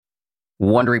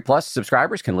Wondery Plus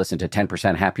subscribers can listen to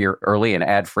 10% Happier early and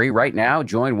ad-free right now.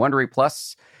 Join Wondery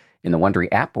Plus in the Wondery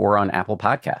app or on Apple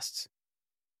Podcasts.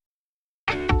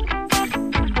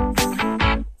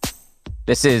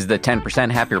 This is the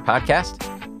 10% Happier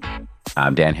podcast.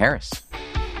 I'm Dan Harris.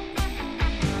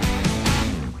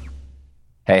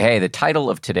 Hey, the title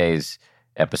of today's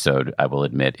episode, I will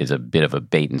admit, is a bit of a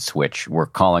bait and switch. We're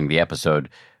calling the episode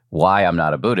Why I'm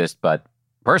Not a Buddhist, but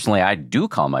personally, I do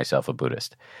call myself a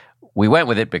Buddhist. We went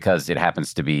with it because it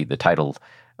happens to be the title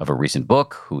of a recent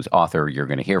book whose author you're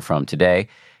going to hear from today.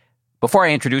 Before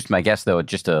I introduce my guest, though,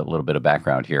 just a little bit of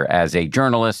background here. As a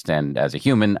journalist and as a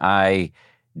human, I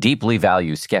deeply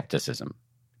value skepticism.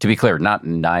 To be clear, not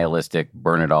nihilistic,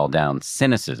 burn-it-all-down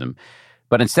cynicism,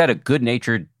 but instead a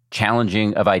good-natured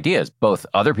challenging of ideas, both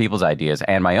other people's ideas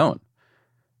and my own.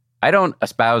 I don't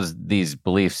espouse these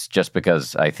beliefs just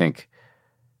because I think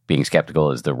being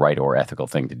skeptical is the right or ethical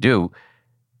thing to do,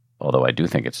 although I do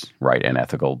think it's right and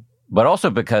ethical, but also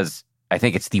because I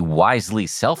think it's the wisely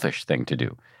selfish thing to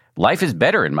do. Life is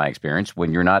better, in my experience,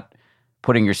 when you're not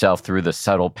putting yourself through the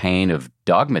subtle pain of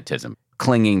dogmatism,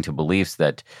 clinging to beliefs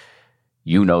that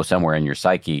you know somewhere in your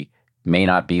psyche may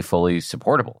not be fully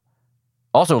supportable.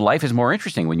 Also, life is more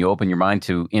interesting when you open your mind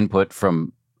to input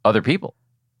from other people.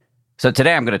 So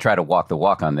today I'm going to try to walk the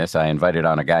walk on this. I invited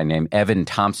on a guy named Evan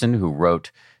Thompson, who wrote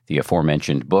the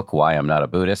aforementioned book, Why I'm Not a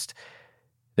Buddhist.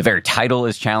 The very title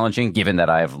is challenging, given that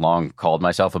I have long called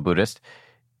myself a Buddhist.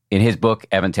 In his book,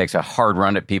 Evan takes a hard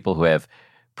run at people who have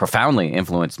profoundly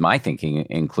influenced my thinking,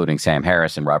 including Sam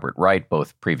Harris and Robert Wright,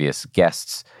 both previous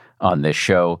guests on this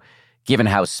show. Given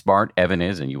how smart Evan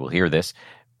is, and you will hear this,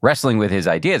 wrestling with his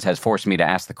ideas has forced me to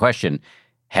ask the question,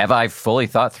 have I fully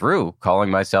thought through calling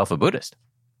myself a Buddhist?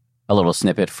 A little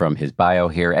snippet from his bio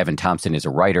here. Evan Thompson is a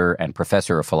writer and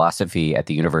professor of philosophy at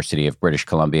the University of British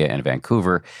Columbia in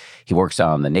Vancouver. He works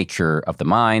on the nature of the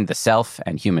mind, the self,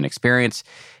 and human experience.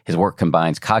 His work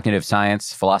combines cognitive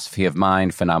science, philosophy of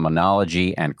mind,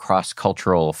 phenomenology, and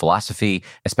cross-cultural philosophy,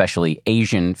 especially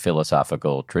Asian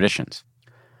philosophical traditions.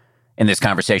 In this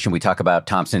conversation, we talk about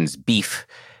Thompson's beef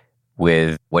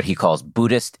with what he calls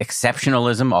Buddhist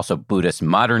exceptionalism, also Buddhist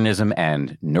modernism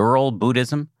and neural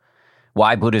Buddhism,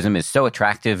 why Buddhism is so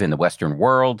attractive in the Western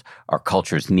world, our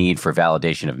culture's need for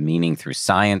validation of meaning through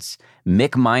science,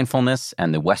 Mick mindfulness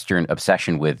and the Western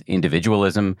obsession with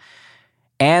individualism,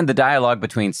 and the dialogue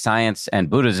between science and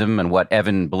Buddhism and what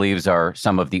Evan believes are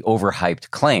some of the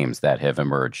overhyped claims that have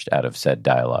emerged out of said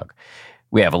dialogue.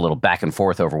 We have a little back and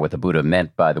forth over what the Buddha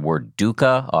meant by the word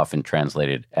dukkha, often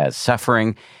translated as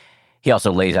suffering. He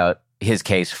also lays out his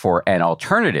case for an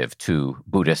alternative to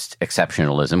Buddhist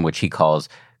exceptionalism, which he calls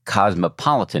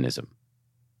cosmopolitanism.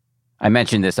 I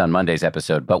mentioned this on Monday's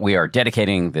episode, but we are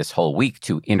dedicating this whole week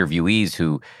to interviewees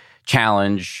who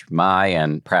challenge my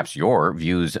and perhaps your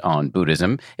views on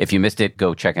Buddhism. If you missed it,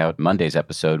 go check out Monday's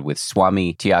episode with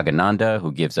Swami Tyagananda,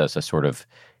 who gives us a sort of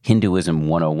Hinduism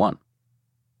 101.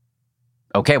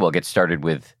 Okay, we'll get started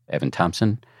with Evan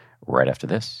Thompson right after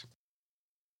this.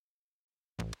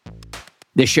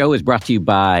 This show is brought to you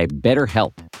by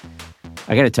BetterHelp.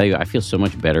 I got to tell you, I feel so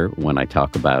much better when I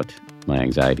talk about my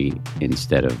anxiety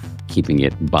instead of keeping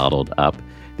it bottled up.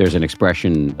 There's an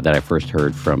expression that I first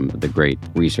heard from the great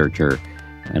researcher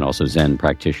and also Zen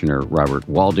practitioner Robert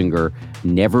Waldinger,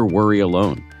 never worry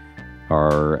alone.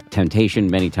 Our temptation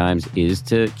many times is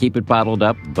to keep it bottled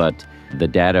up, but the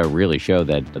data really show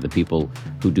that the people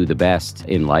who do the best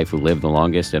in life, who live the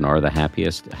longest and are the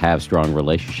happiest, have strong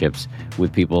relationships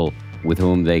with people with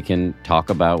whom they can talk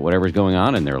about whatever's going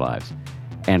on in their lives.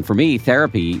 And for me,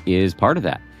 therapy is part of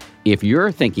that. If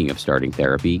you're thinking of starting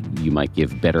therapy, you might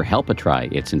give BetterHelp a try.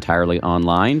 It's entirely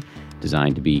online,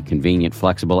 designed to be convenient,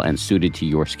 flexible, and suited to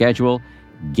your schedule.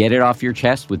 Get it off your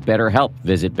chest with BetterHelp.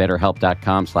 Visit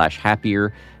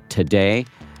betterhelp.com/happier today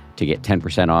to get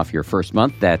 10% off your first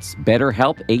month. That's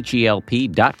BetterHelp,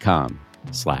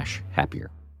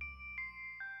 HELP.com/happier.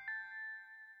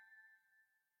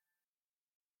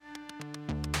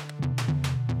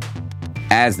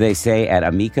 As they say at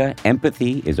Amica,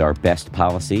 empathy is our best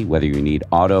policy. Whether you need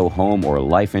auto, home, or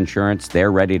life insurance,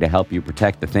 they're ready to help you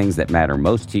protect the things that matter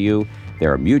most to you.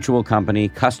 They're a mutual company,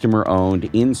 customer-owned,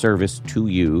 in service to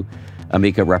you.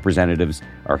 Amica representatives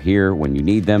are here when you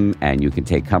need them, and you can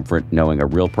take comfort knowing a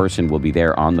real person will be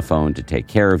there on the phone to take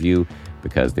care of you,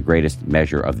 because the greatest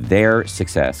measure of their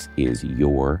success is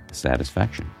your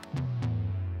satisfaction.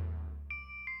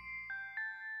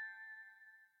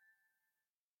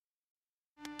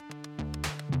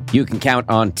 You can count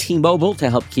on T-Mobile to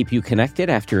help keep you connected.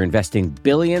 After investing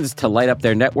billions to light up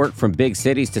their network from big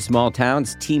cities to small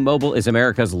towns, T-Mobile is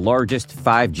America's largest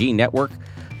 5G network.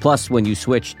 Plus, when you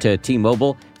switch to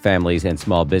T-Mobile, families and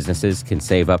small businesses can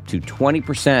save up to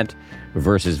 20%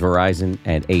 versus Verizon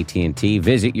and AT&T.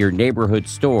 Visit your neighborhood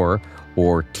store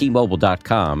or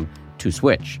T-Mobile.com to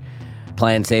switch.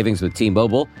 Plan savings with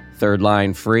T-Mobile. Third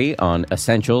line free on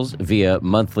essentials via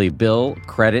monthly bill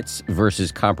credits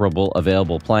versus comparable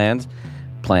available plans.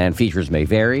 Plan features may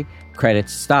vary.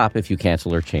 Credits stop if you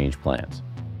cancel or change plans.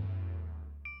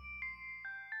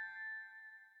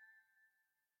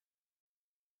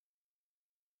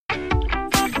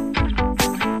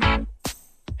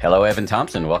 Hello, Evan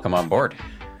Thompson. Welcome on board.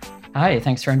 Hi,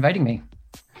 thanks for inviting me.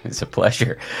 It's a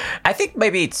pleasure. I think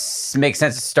maybe it makes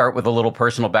sense to start with a little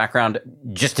personal background,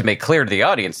 just to make clear to the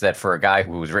audience that for a guy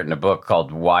who's written a book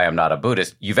called Why I'm Not a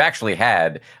Buddhist, you've actually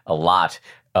had a lot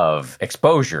of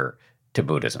exposure to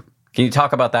Buddhism. Can you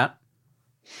talk about that?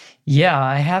 Yeah,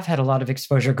 I have had a lot of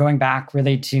exposure going back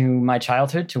really to my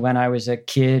childhood, to when I was a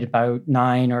kid, about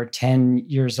 9 or 10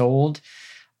 years old.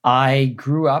 I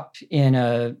grew up in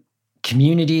a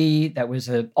community that was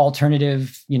an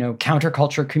alternative,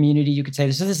 counterculture community, you could say.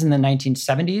 This is in the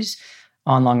 1970s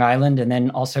on Long Island, and then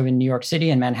also in New York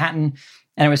City and Manhattan.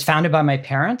 And it was founded by my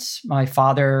parents. My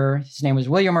father, his name was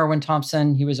William Irwin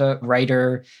Thompson. He was a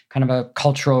writer, kind of a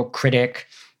cultural critic,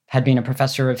 had been a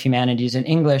professor of humanities and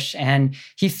English. And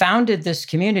he founded this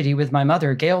community with my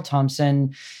mother, Gail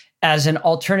Thompson, as an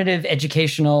alternative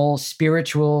educational,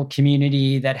 spiritual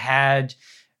community that had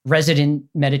resident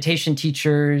meditation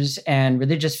teachers and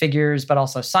religious figures, but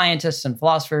also scientists and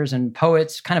philosophers and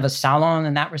poets, kind of a salon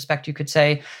in that respect, you could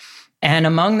say. And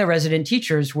among the resident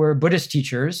teachers were Buddhist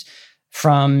teachers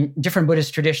from different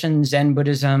Buddhist traditions, Zen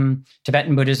Buddhism,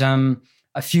 Tibetan Buddhism,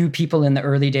 a few people in the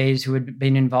early days who had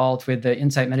been involved with the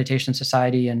Insight Meditation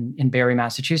Society in Barre,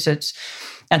 Massachusetts.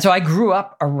 And so I grew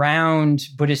up around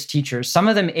Buddhist teachers, some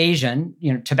of them Asian,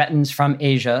 Tibetans from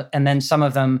Asia, and then some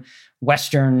of them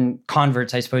Western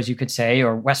converts, I suppose you could say,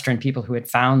 or Western people who had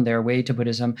found their way to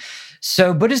Buddhism.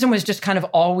 So Buddhism was just kind of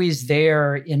always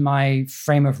there in my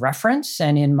frame of reference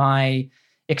and in my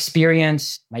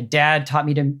experience. My dad taught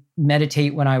me to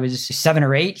meditate when I was 7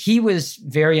 or 8. He was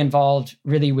very involved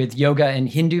really with yoga and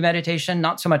Hindu meditation,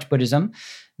 not so much Buddhism,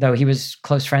 though he was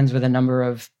close friends with a number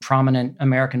of prominent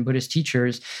American Buddhist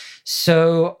teachers.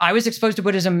 So I was exposed to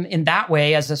Buddhism in that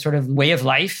way as a sort of way of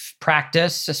life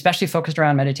practice, especially focused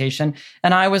around meditation.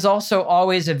 And I was also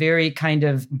always a very kind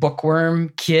of bookworm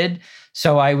kid.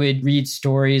 So I would read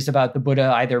stories about the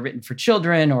Buddha, either written for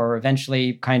children or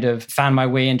eventually kind of found my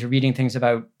way into reading things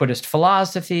about Buddhist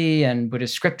philosophy and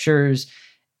Buddhist scriptures.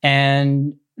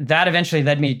 And that eventually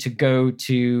led me to go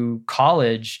to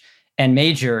college and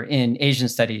major in Asian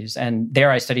studies. And there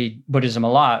I studied Buddhism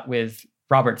a lot with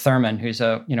Robert Thurman, who's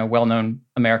a well-known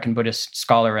American Buddhist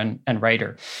scholar and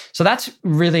writer. So that's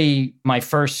really my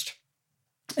first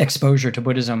exposure to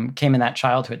Buddhism, came in that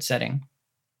childhood setting.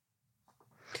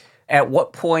 At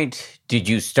what point did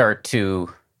you start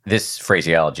to, this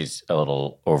phraseology is a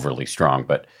little overly strong,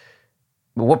 but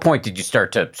at what point did you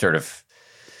start to sort of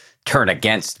turn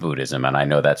against Buddhism? And I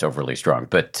know that's overly strong,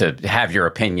 but to have your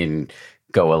opinion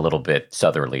go a little bit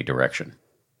southerly direction.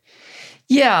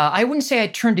 Yeah, I wouldn't say I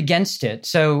turned against it.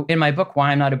 So in my book,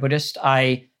 Why I'm Not a Buddhist,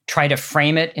 I try to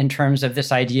frame it in terms of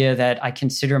this idea that I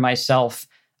consider myself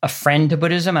a friend to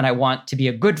Buddhism and I want to be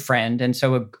a good friend. And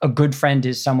so a good friend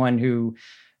is someone who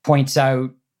points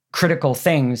out critical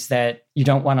things that you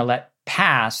don't want to let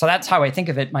pass. So that's how I think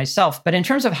of it myself. But in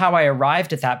terms of how I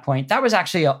arrived at that point, that was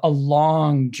actually a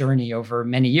long journey over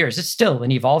many years. It's still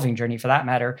an evolving journey for that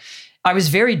matter. I was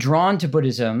very drawn to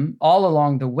Buddhism all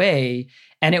along the way.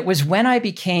 And it was when I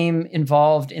became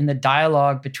involved in the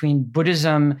dialogue between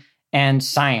Buddhism and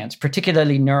science,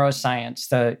 particularly neuroscience,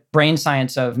 the brain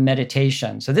science of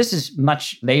meditation. So this is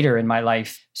much later in my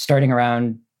life, starting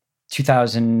around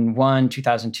 2001,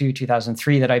 2002,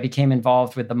 2003, that I became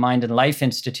involved with the Mind and Life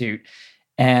Institute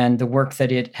and the work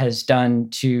that it has done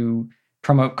to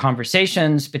promote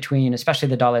conversations between especially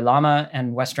the Dalai Lama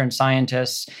and Western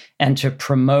scientists, and to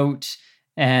promote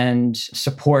and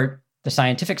support the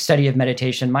scientific study of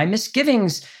meditation. My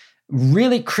misgivings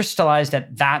really crystallized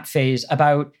at that phase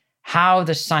about how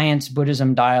the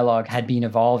science-Buddhism dialogue had been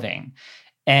evolving.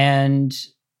 And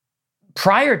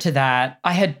prior to that,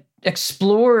 I had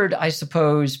explored, I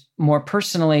suppose, more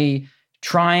personally,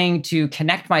 trying to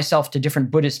connect myself to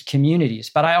different Buddhist communities.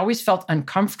 But I always felt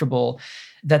uncomfortable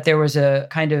that there was a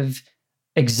kind of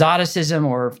exoticism,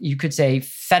 or you could say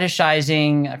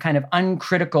fetishizing, a kind of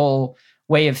uncritical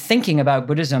way of thinking about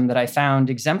Buddhism that I found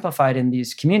exemplified in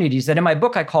these communities that in my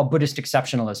book I call Buddhist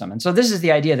exceptionalism. And so this is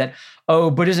the idea that,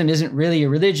 Buddhism isn't really a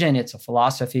religion, it's a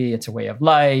philosophy, it's a way of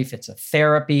life, it's a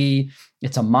therapy,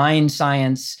 it's a mind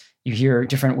science, You hear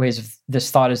different ways of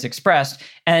this thought is expressed.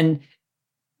 And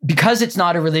because it's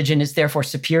not a religion, it's therefore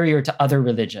superior to other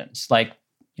religions like,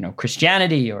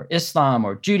 Christianity or Islam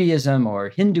or Judaism or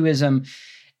Hinduism.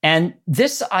 And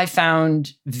this I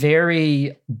found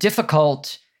very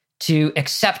difficult to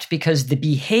accept because the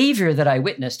behavior that I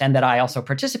witnessed and that I also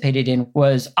participated in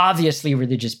was obviously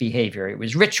religious behavior. It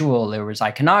was ritual, there was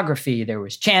iconography, there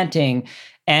was chanting.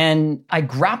 And I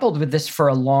grappled with this for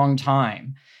a long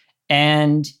time.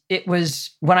 And it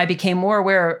was when I became more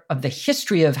aware of the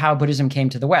history of how Buddhism came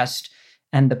to the West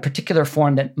and the particular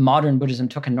form that modern Buddhism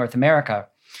took in North America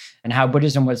and how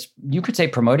Buddhism was, you could say,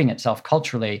 promoting itself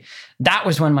culturally, that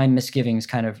was when my misgivings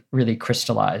kind of really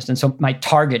crystallized. And so my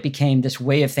target became this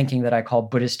way of thinking that I call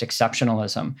Buddhist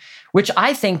exceptionalism, which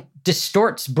I think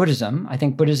distorts Buddhism. I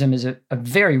think Buddhism is a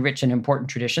very rich and important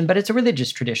tradition, but it's a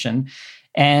religious tradition.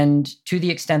 And to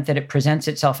the extent that it presents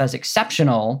itself as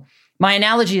exceptional, my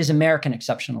analogy is American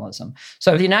exceptionalism.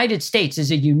 So the United States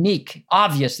is a unique,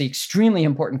 obviously extremely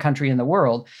important country in the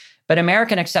world, but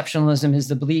American exceptionalism is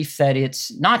the belief that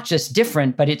it's not just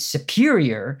different, but it's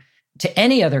superior to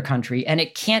any other country, and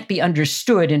it can't be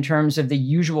understood in terms of the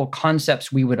usual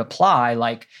concepts we would apply,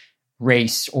 like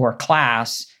race or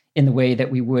class, in the way that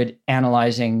we would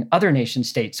analyzing other nation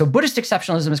states. So Buddhist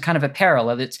exceptionalism is kind of a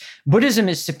parallel. It's Buddhism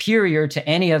is superior to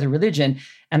any other religion,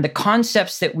 and the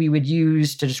concepts that we would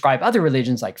use to describe other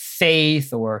religions like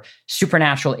faith or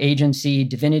supernatural agency,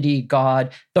 divinity,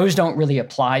 God, those don't really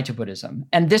apply to Buddhism.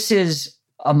 And this is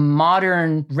a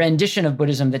modern rendition of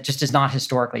Buddhism that just is not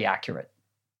historically accurate.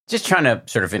 Just trying to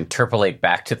sort of interpolate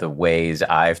back to the ways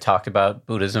I've talked about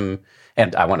Buddhism.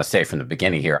 And I want to say from the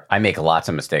beginning here, I make lots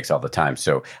of mistakes all the time.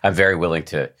 So I'm very willing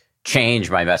to change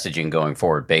my messaging going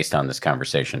forward based on this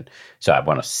conversation. So I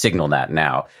want to signal that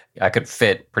now. I could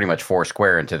fit pretty much four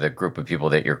square into the group of people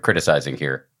that you're criticizing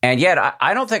here. And yet,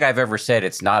 I don't think I've ever said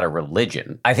it's not a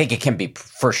religion. I think it can be,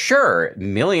 for sure,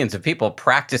 millions of people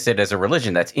practice it as a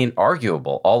religion. That's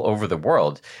inarguable all over the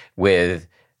world with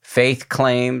faith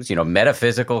claims,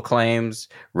 metaphysical claims,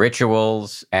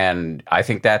 rituals, and I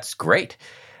think that's great.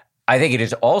 I think it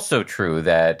is also true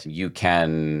that you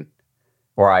can,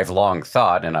 or I've long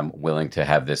thought, and I'm willing to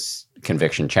have this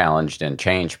conviction challenged and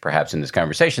changed perhaps in this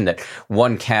conversation, that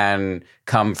one can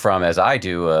come from, as I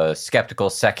do, a skeptical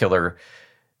secular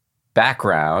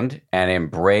background and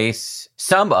embrace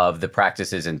some of the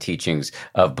practices and teachings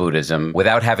of Buddhism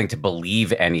without having to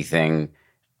believe anything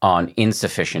on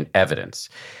insufficient evidence.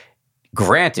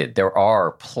 Granted, there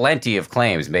are plenty of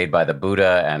claims made by the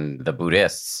Buddha and the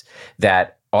Buddhists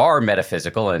that are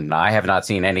metaphysical, and I have not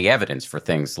seen any evidence for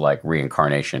things like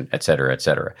reincarnation, et cetera, et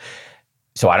cetera.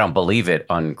 So I don't believe it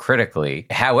uncritically.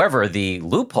 However, the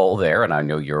loophole there, and I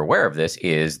know you're aware of this,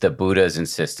 is the Buddha's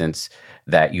insistence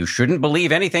that you shouldn't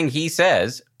believe anything he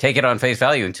says, take it on face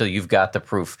value until you've got the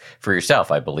proof for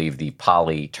yourself. I believe the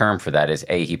Pali term for that is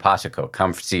ehipassiko,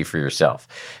 come see for yourself.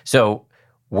 So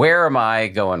where am I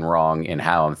going wrong in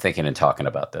how I'm thinking and talking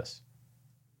about this?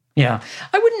 Yeah,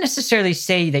 I wouldn't necessarily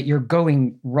say that you're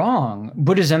going wrong.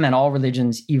 Buddhism and all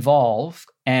religions evolve,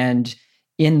 and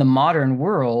in the modern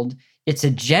world, it's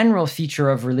a general feature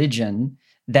of religion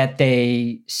that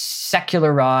they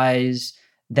secularize,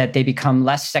 that they become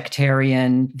less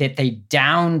sectarian, that they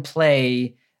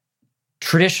downplay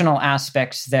traditional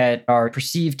aspects that are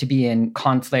perceived to be in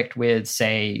conflict with,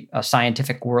 say, a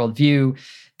scientific worldview.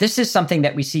 This is something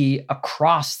that we see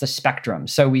across the spectrum.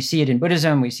 So we see it in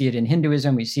Buddhism, we see it in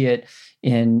Hinduism, we see it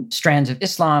in strands of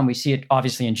Islam, we see it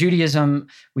obviously in Judaism,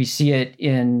 we see it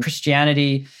in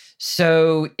Christianity.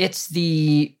 So it's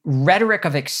the rhetoric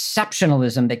of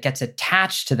exceptionalism that gets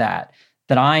attached to that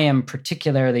I am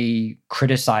particularly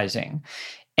criticizing.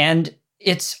 And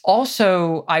it's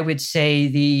also, I would say,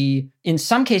 in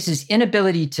some cases,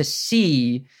 inability to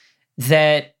see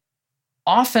that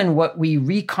often what we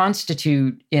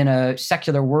reconstitute in a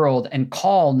secular world and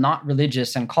call not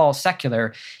religious and call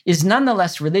secular is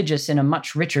nonetheless religious in a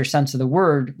much richer sense of the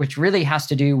word, which really has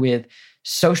to do with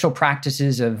social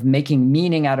practices of making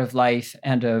meaning out of life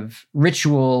and of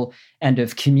ritual and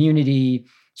of community.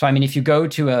 So, I mean, if you go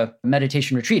to a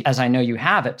meditation retreat, as I know you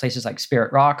have at places like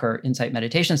Spirit Rock or Insight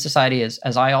Meditation Society, as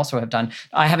I also have done,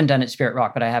 I haven't done at Spirit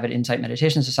Rock, but I have at Insight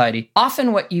Meditation Society.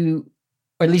 Often what you,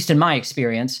 or at least in my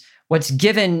experience, what's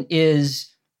given is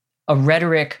a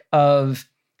rhetoric of,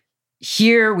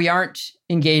 here we aren't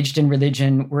engaged in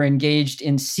religion, we're engaged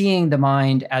in seeing the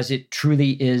mind as it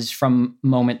truly is from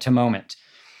moment to moment.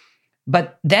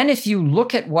 But then if you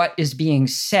look at what is being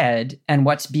said and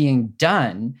what's being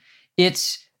done,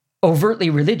 it's overtly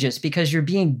religious because you're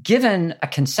being given a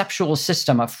conceptual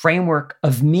system, a framework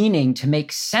of meaning to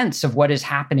make sense of what is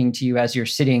happening to you as you're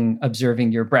sitting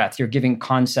observing your breath. You're giving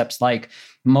concepts like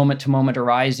moment-to-moment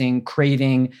arising,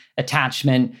 craving,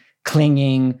 attachment,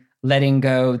 clinging, letting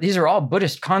go. These are all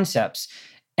Buddhist concepts.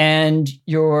 And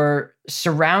you're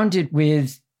surrounded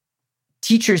with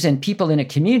teachers and people in a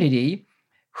community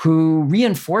who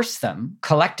reinforce them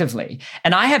collectively.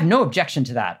 And I have no objection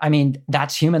to that. I mean,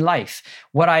 that's human life.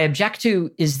 What I object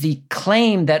to is the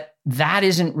claim that that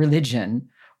isn't religion,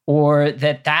 or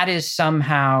that that is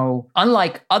somehow,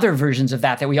 unlike other versions of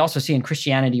that we also see in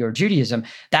Christianity or Judaism,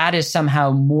 that is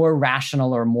somehow more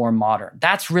rational or more modern.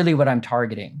 That's really what I'm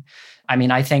targeting. I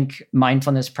mean, I think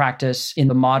mindfulness practice in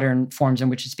the modern forms in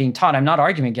which it's being taught, I'm not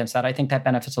arguing against that. I think that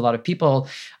benefits a lot of people.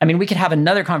 I mean, we could have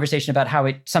another conversation about how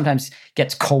it sometimes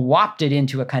gets co-opted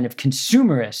into a kind of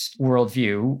consumerist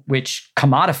worldview, which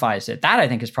commodifies it. That I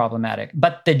think is problematic.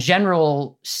 But the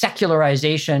general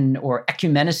secularization or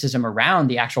ecumenicism around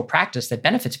the actual practice that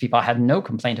benefits people, I have no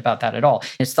complaint about that at all.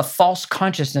 It's the false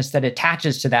consciousness that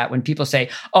attaches to that when people say,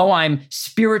 oh, I'm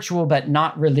spiritual but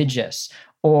not religious,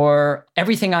 or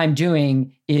everything I'm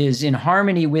doing is in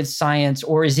harmony with science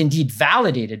or is indeed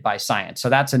validated by science. So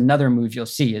that's another move you'll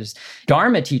see is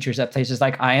Dharma teachers at places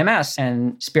like IMS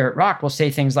and Spirit Rock will say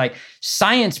things like,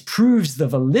 science proves the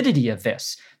validity of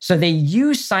this. So they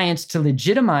use science to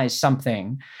legitimize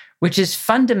something which is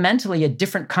fundamentally a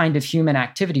different kind of human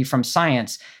activity from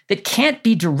science that can't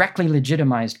be directly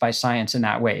legitimized by science in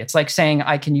that way. It's like saying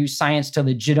I can use science to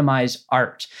legitimize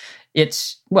art.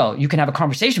 Well, you can have a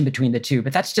conversation between the two,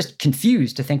 but that's just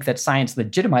confused to think that science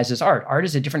legitimizes art. Art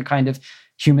is a different kind of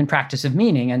human practice of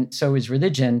meaning, and so is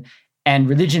religion. And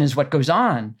religion is what goes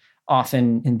on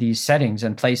often in these settings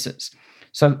and places.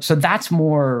 So that's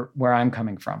more where I'm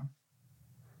coming from.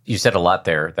 You said a lot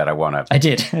there that I want to... I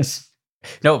did.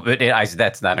 No, but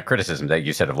that's not a criticism. That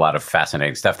you said a lot of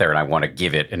fascinating stuff there, and I want to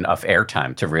give it enough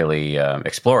airtime to really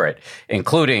explore it,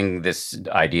 including this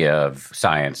idea of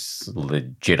science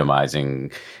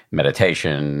legitimizing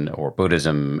meditation or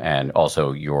Buddhism, and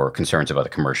also your concerns about the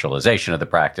commercialization of the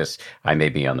practice. I may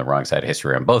be on the wrong side of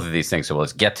history on both of these things, so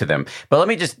let's get to them. But let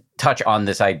me just touch on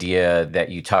this idea that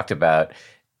you talked about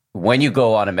when you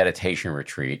go on a meditation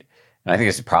retreat, and I think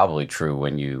this is probably true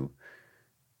when you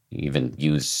even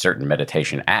use certain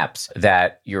meditation apps,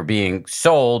 that you're being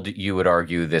sold, you would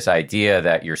argue, this idea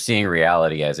that you're seeing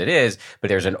reality as it is, but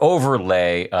there's an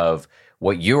overlay of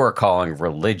what you are calling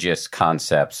religious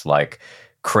concepts like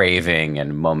craving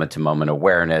and moment-to-moment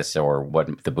awareness, or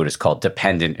what the Buddhists call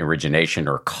dependent origination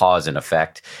or cause and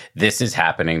effect. This is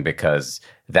happening because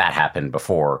that happened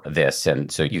before this. And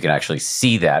so you can actually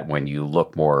see that when you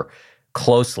look more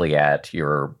closely at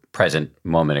your present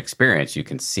moment experience, you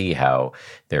can see how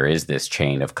there is this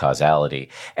chain of causality.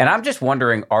 And I'm just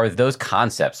wondering, are those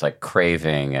concepts like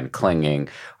craving and clinging,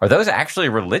 are those actually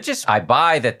religious? I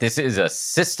buy that this is a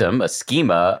system, a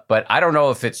schema, but I don't know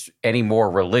if it's any more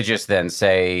religious than,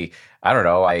 say, I don't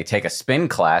know, I take a spin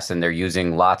class and they're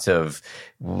using lots of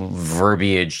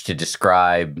verbiage to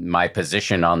describe my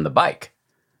position on the bike.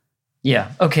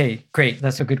 Yeah. Okay, great.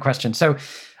 That's a good question. So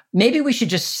maybe we should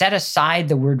just set aside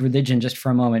the word religion just for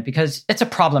a moment, because it's a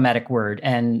problematic word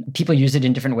and people use it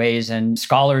in different ways and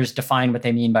scholars define what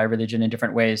they mean by religion in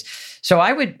different ways. So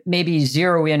I would maybe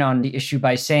zero in on the issue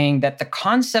by saying that the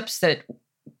concepts that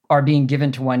are being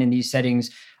given to one in these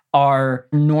settings are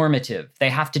normative. They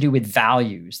have to do with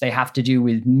values. They have to do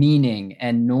with meaning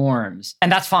and norms.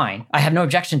 And that's fine. I have no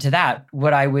objection to that.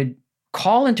 What I would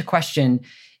call into question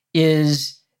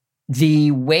is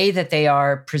the way that they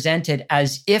are presented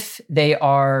as if they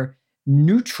are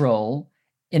neutral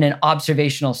in an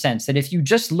observational sense, that if you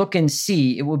just look and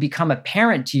see, it will become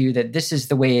apparent to you that this is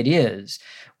the way it is.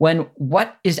 When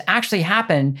what is actually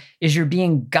happened is you're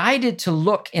being guided to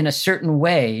look in a certain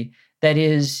way that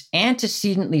is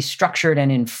antecedently structured and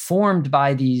informed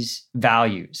by these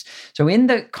values. So in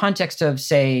the context of,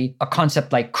 say, a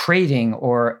concept like craving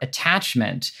or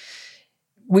attachment,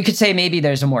 we could say maybe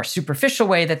there's a more superficial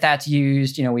way that that's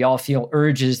used. You know, we all feel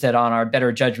urges that on our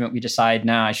better judgment, we decide,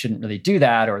 no, I shouldn't really do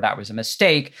that, or that was a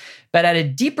mistake. But at a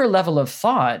deeper level of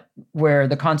thought, where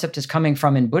the concept is coming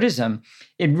from in Buddhism,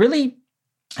 it really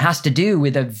has to do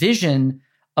with a vision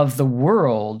of the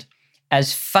world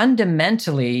as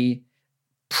fundamentally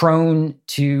prone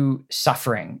to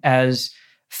suffering, as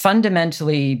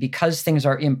fundamentally, because things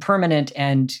are impermanent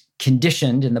and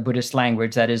conditioned in the Buddhist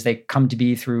language, that is, they come to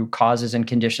be through causes and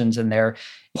conditions, and they're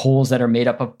wholes that are made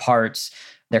up of parts,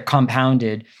 they're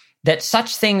compounded, that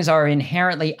such things are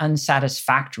inherently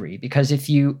unsatisfactory, because if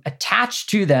you attach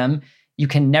to them, you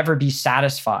can never be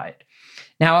satisfied.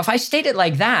 Now, if I state it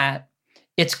like that,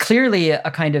 it's clearly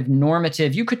a kind of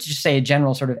normative, you could just say a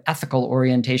general sort of ethical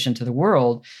orientation to the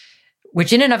world,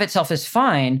 which in and of itself is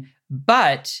fine,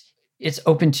 but it's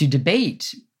open to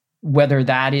debate whether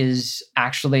that is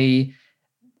actually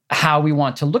how we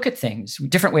want to look at things. A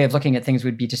different way of looking at things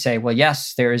would be to say, well,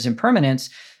 yes, there is impermanence,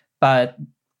 but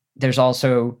there's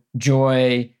also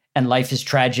joy and life is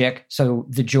tragic. So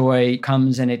the joy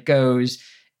comes and it goes.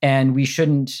 And we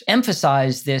shouldn't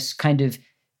emphasize this kind of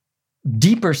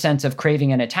deeper sense of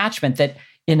craving and attachment that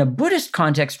in a Buddhist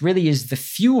context really is the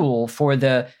fuel for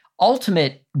the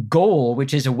ultimate goal,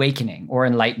 which is awakening or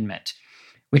enlightenment,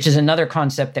 which is another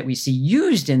concept that we see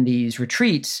used in these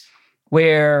retreats,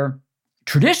 where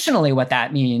traditionally what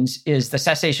that means is the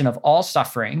cessation of all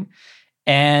suffering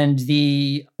and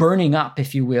the burning up,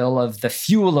 if you will, of the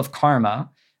fuel of karma,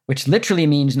 which literally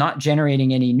means not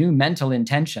generating any new mental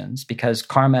intentions, because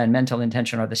karma and mental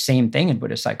intention are the same thing in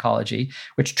Buddhist psychology,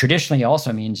 which traditionally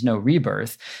also means no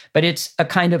rebirth. But it's a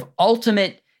kind of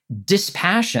ultimate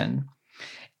dispassion.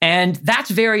 And that's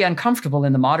very uncomfortable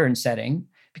in the modern setting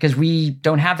because we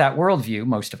don't have that worldview,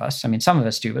 most of us. I mean, some of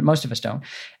us do, but most of us don't.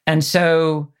 And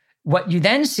so what you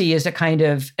then see is a kind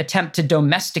of attempt to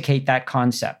domesticate that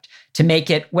concept, to make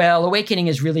it, well, awakening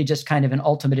is really just kind of an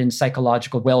ultimate in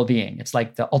psychological well-being. It's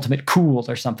like the ultimate cool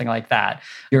or something like that.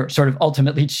 You're sort of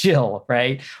ultimately chill,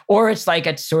 right? Or it's like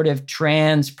a sort of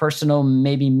transpersonal,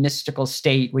 maybe mystical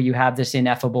state where you have this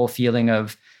ineffable feeling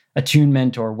of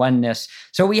attunement or oneness.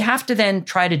 So we have to then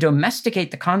try to domesticate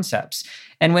the concepts.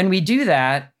 And when we do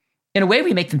that, in a way,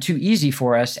 we make them too easy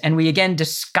for us. And we, again,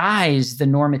 disguise the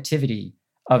normativity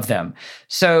of them.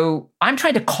 So I'm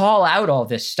trying to call out all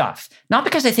this stuff, not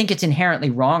because I think it's inherently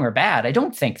wrong or bad. I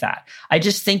don't think that. I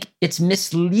just think it's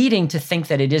misleading to think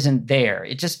that it isn't there.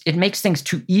 It makes things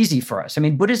too easy for us. I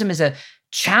mean, Buddhism is a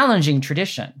challenging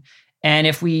tradition. And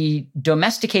if we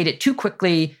domesticate it too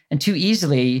quickly and too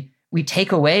easily, we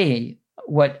take away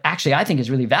what actually I think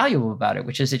is really valuable about it,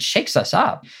 which is it shakes us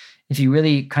up. If you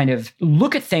really kind of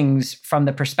look at things from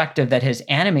the perspective that has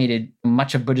animated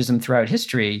much of Buddhism throughout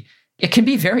history, it can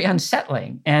be very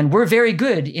unsettling. And we're very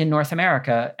good in North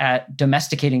America at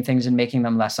domesticating things and making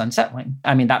them less unsettling.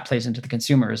 I mean, that plays into the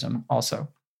consumerism also.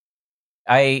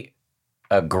 I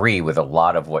agree with a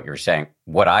lot of what you're saying.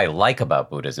 What I like about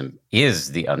Buddhism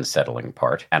is the unsettling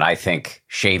part. And I think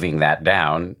shaving that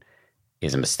down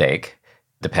is a mistake,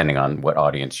 depending on what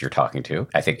audience you're talking to.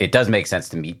 I think it does make sense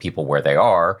to meet people where they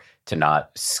are, to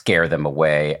not scare them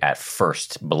away at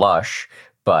first blush.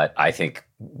 But I think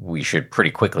we should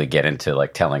pretty quickly get into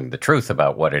like telling the truth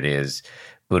about what it is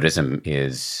Buddhism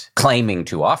is claiming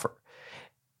to offer.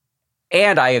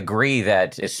 And I agree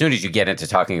that as soon as you get into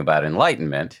talking about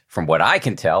enlightenment, from what I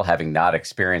can tell, having not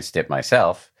experienced it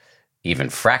myself, even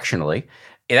fractionally,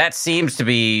 that seems to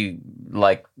be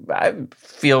like, I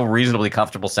feel reasonably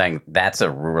comfortable saying that's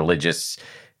a religious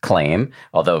claim,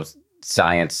 although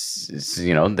science,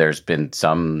 there's been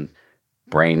some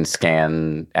brain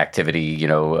scan activity,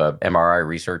 MRI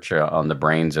research on the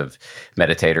brains of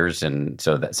meditators. And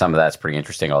so that some of that's pretty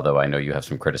interesting, although I know you have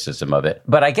some criticism of it.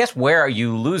 But I guess where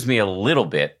you lose me a little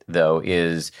bit, though,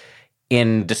 is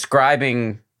in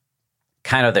describing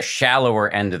kind of the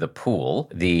shallower end of the pool,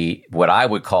 the what I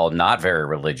would call not very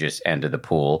religious end of the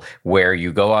pool, where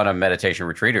you go on a meditation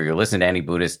retreat or you listen to any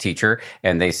Buddhist teacher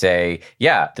and they say,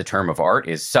 yeah, the term of art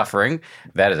is suffering.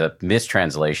 That is a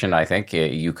mistranslation, I think.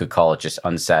 You could call it just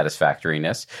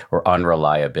unsatisfactoriness or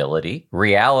unreliability.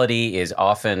 Reality is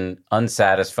often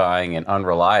unsatisfying and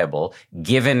unreliable,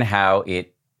 given how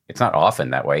it's not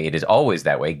often that way. It is always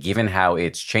that way, given how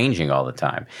it's changing all the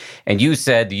time. And you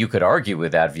said you could argue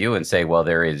with that view and say, well,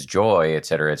 there is joy, et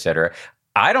cetera, et cetera.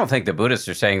 I don't think the Buddhists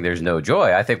are saying there's no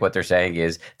joy. I think what they're saying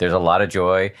is there's a lot of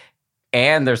joy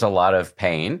and there's a lot of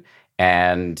pain.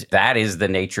 And that is the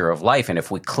nature of life. And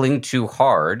if we cling too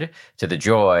hard to the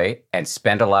joy and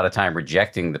spend a lot of time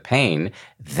rejecting the pain,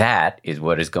 that is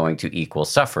what is going to equal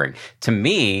suffering. To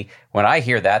me, when I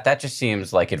hear that, that just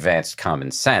seems like advanced common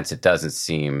sense. It doesn't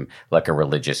seem like a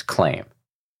religious claim.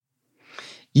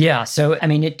 Yeah. So, I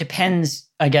mean, it depends,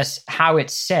 I guess, how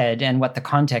it's said and what the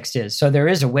context is. So there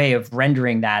is a way of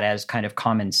rendering that as kind of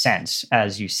common sense,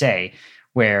 as you say,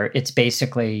 where it's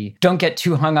basically don't get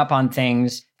too hung up on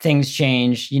things. Things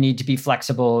change. You need to be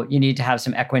flexible. You need to have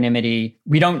some equanimity.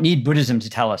 We don't need Buddhism to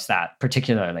tell us that,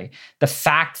 particularly. The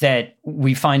fact that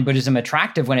we find Buddhism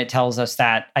attractive when it tells us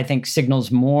that, I think,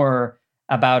 signals more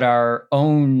about our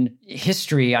own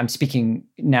history. I'm speaking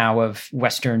now of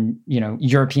Western,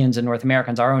 Europeans and North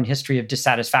Americans, our own history of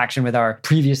dissatisfaction with our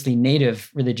previously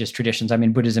native religious traditions. I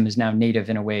mean, Buddhism is now native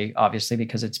in a way, obviously,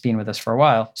 because it's been with us for a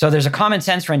while. So there's a common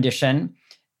sense rendition.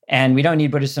 And we don't need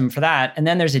Buddhism for that. And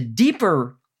then there's a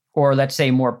deeper, or let's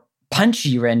say more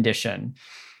punchy rendition,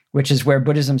 which is where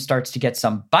Buddhism starts to get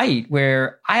some bite,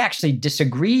 where I actually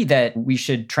disagree that we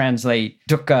should translate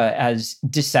dukkha as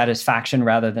dissatisfaction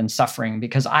rather than suffering,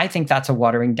 because I think that's a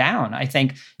watering down. I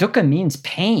think dukkha means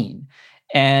pain,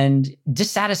 and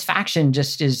dissatisfaction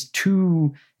just is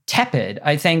too tepid.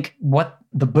 I think what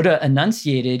the Buddha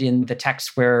enunciated in the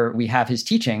texts where we have his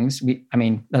teachings,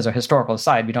 as a historical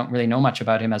aside, we don't really know much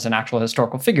about him as an actual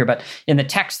historical figure, but in the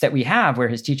texts that we have where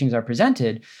his teachings are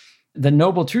presented, the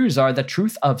noble truths are the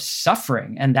truth of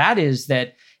suffering. And that is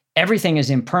that everything is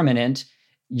impermanent.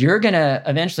 You're going to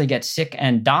eventually get sick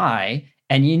and die,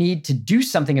 and you need to do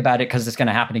something about it because it's going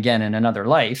to happen again in another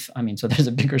life. So there's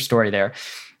a bigger story there.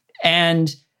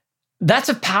 And that's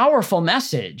a powerful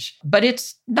message, but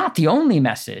it's not the only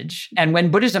message. And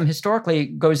when Buddhism historically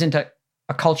goes into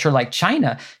a culture like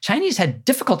China, Chinese had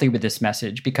difficulty with this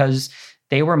message because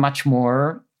they were much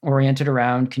more oriented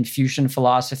around Confucian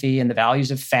philosophy and the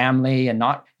values of family and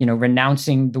not,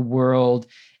 renouncing the world.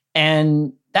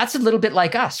 And that's a little bit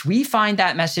like us. We find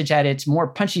that message at its more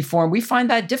punchy form. We find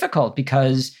that difficult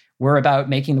because we're about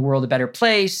making the world a better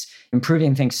place,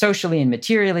 improving things socially and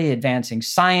materially, advancing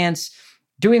science,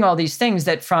 doing all these things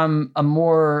that from a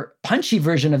more punchy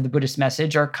version of the Buddhist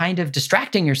message are kind of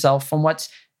distracting yourself from what's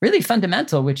really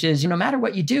fundamental, which is, no matter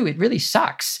what you do, it really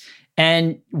sucks.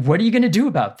 And what are you going to do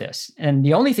about this? And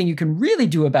the only thing you can really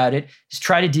do about it is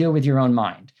try to deal with your own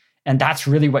mind. And that's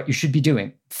really what you should be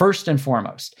doing, first and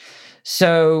foremost.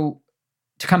 So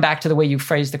to come back to the way you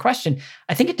phrased the question,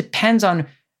 I think it depends on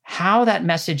how that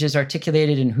message is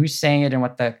articulated and who's saying it and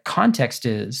what the context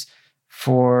is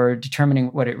for determining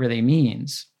what it really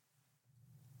means.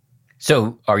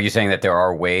 So are you saying that there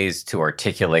are ways to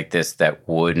articulate this that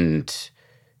wouldn't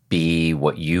be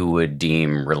what you would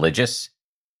deem religious?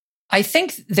 I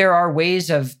think there are ways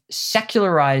of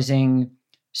secularizing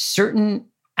certain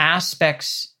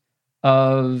aspects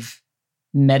of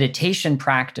meditation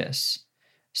practice,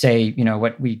 say,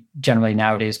 what we generally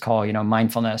nowadays call,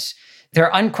 mindfulness. There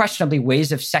are unquestionably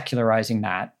ways of secularizing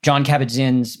that. Jon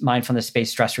Kabat-Zinn's mindfulness-based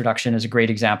stress reduction is a great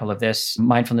example of this.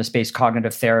 Mindfulness-based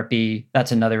cognitive therapy,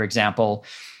 that's another example,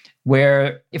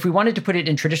 where if we wanted to put it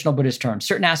in traditional Buddhist terms,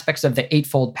 certain aspects of the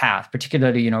Eightfold Path,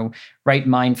 particularly, right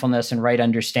mindfulness and right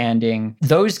understanding,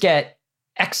 those get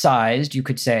excised, you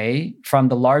could say, from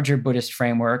the larger Buddhist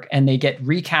framework, and they get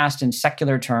recast in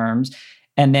secular terms,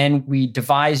 and then we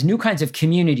devise new kinds of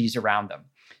communities around them.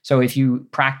 So if you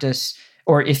practice,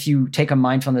 or if you take a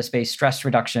mindfulness-based stress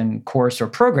reduction course or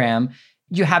program,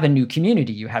 you have a new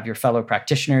community. You have your fellow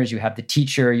practitioners, you have the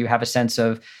teacher, you have a sense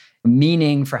of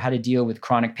meaning for how to deal with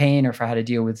chronic pain or for how to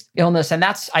deal with illness. And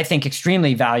that's, I think,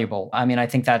 extremely valuable. I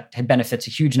think that benefits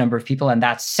a huge number of people. And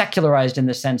that's secularized in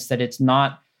the sense that it's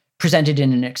not presented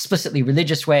in an explicitly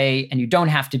religious way, and you don't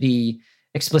have to be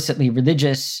explicitly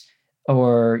religious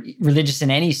or religious in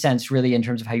any sense, really, in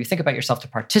terms of how you think about yourself to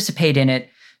participate in it.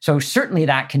 So certainly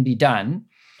that can be done.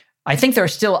 I think there are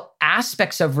still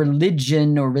aspects of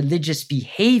religion or religious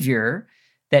behavior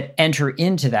that enter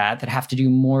into that have to do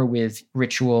more with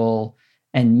ritual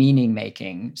and meaning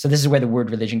making. So this is where the word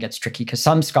religion gets tricky, because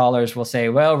some scholars will say,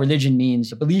 well, religion means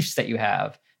the beliefs that you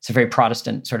have. It's a very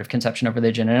Protestant sort of conception of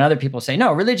religion. And other people say,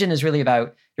 no, religion is really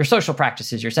about your social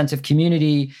practices, your sense of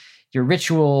community, your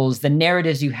rituals, the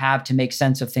narratives you have to make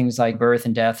sense of things like birth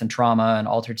and death and trauma and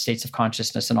altered states of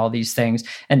consciousness and all these things.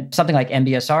 And something like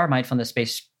MBSR,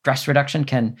 mindfulness-based stress reduction,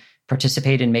 can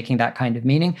participate in making that kind of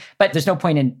meaning. But there's no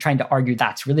point in trying to argue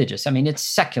that's religious. It's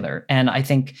secular. And I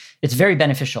think it's very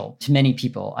beneficial to many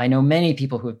people. I know many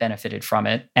people who have benefited from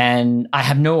it, and I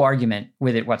have no argument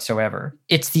with it whatsoever.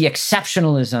 It's the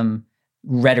exceptionalism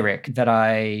rhetoric that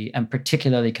I am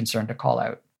particularly concerned to call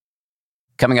out.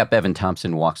 Coming up, Evan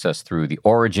Thompson walks us through the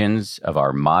origins of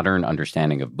our modern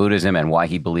understanding of Buddhism and why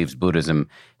he believes Buddhism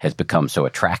has become so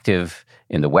attractive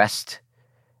in the West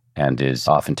and is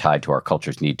often tied to our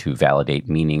culture's need to validate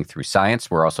meaning through science.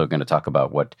 We're also going to talk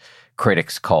about what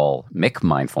critics call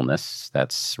McMindfulness.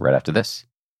 That's right after this.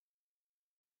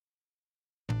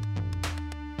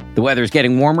 The weather's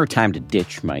getting warmer. Time to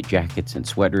ditch my jackets and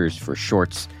sweaters for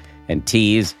shorts and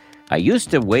tees. I used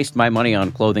to waste my money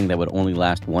on clothing that would only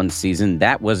last one season.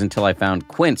 That was until I found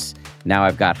Quince. Now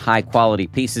I've got high-quality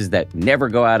pieces that never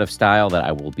go out of style that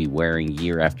I will be wearing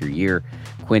year after year.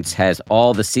 Quince has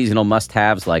all the seasonal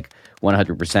must-haves like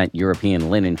 100% European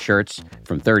linen shirts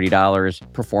from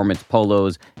 $30, performance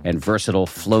polos, and versatile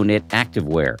flow-knit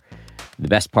activewear. The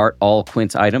best part, all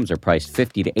Quince items are priced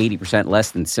 50 to 80%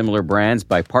 less than similar brands.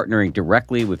 By partnering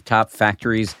directly with top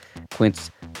factories,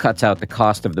 Quince cuts out the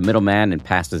cost of the middleman and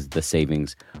passes the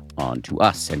savings on to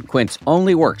us. And Quince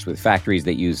only works with factories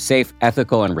that use safe,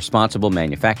 ethical, and responsible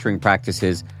manufacturing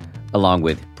practices, along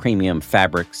with premium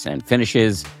fabrics and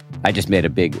finishes. I just made a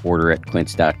big order at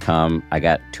quince.com. I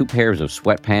got 2 pairs of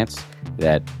sweatpants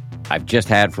that I've just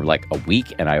had for like a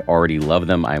week, and I already love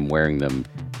them. I'm wearing them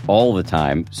all the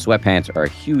time. Sweatpants are a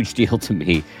huge deal to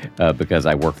me because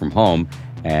I work from home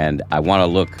and I want to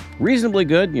look reasonably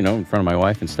good, in front of my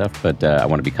wife and stuff, but I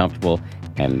want to be comfortable.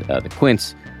 And the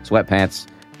Quince sweatpants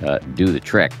do the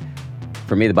trick.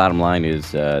 For me, the bottom line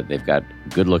is they've got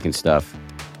good-looking stuff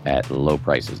at low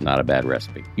prices. Not a bad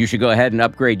recipe. You should go ahead and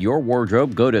upgrade your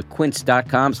wardrobe. Go to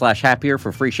quince.com/happier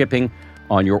for free shipping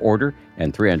on your order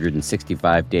and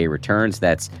 365-day returns.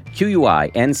 That's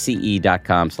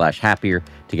QUINCE.com/happier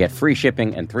to get free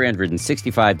shipping and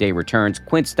 365-day returns.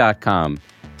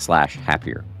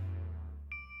 Quince.com/happier.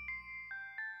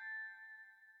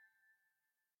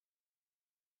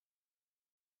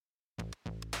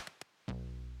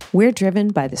 We're driven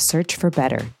by the search for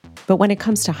better. But when it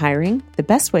comes to hiring, the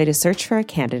best way to search for a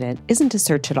candidate isn't to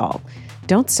search at all.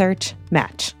 Don't search,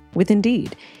 match with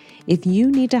Indeed. If you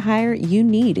need to hire, you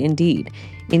need Indeed.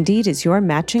 Indeed is your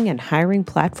matching and hiring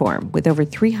platform with over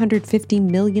 350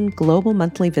 million global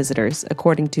monthly visitors,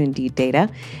 according to Indeed data,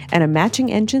 and a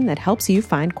matching engine that helps you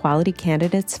find quality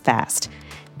candidates fast.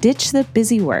 Ditch the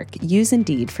busy work. Use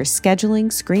Indeed for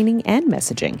scheduling, screening, and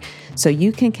messaging so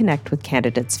you can connect with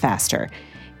candidates faster.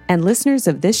 And listeners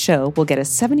of this show will get a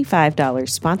 $75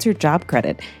 sponsored job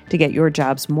credit to get your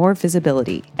jobs more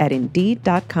visibility at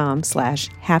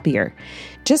Indeed.com/happier.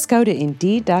 Just go to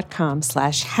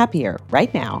Indeed.com/happier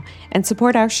right now and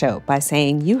support our show by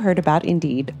saying you heard about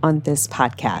Indeed on this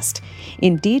podcast.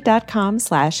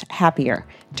 Indeed.com/happier.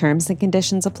 Terms and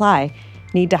conditions apply.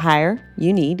 Need to hire?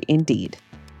 You need Indeed.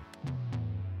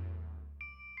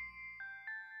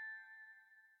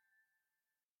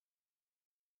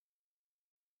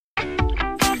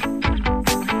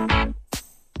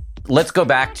 Let's go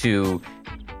back to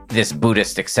this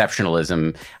Buddhist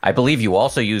exceptionalism. I believe you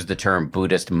also use the term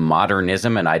Buddhist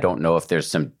modernism, and I don't know if there's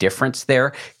some difference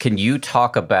there. Can you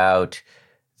talk about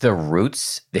the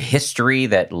roots, the history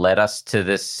that led us to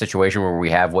this situation where we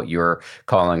have what you're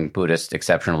calling Buddhist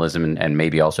exceptionalism and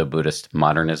maybe also Buddhist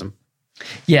modernism?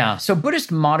 Yeah. So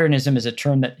Buddhist modernism is a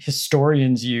term that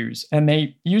historians use, and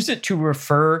they use it to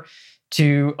refer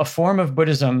to a form of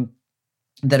Buddhism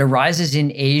that arises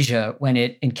in Asia when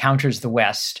it encounters the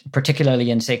West,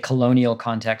 particularly in, say, colonial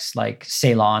contexts like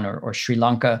Ceylon or Sri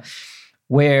Lanka,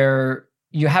 where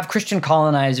you have Christian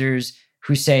colonizers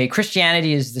who say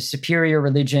Christianity is the superior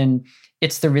religion.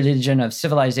 It's the religion of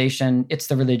civilization. It's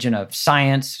the religion of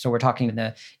science. So we're talking in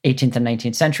the 18th and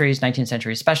 19th centuries, 19th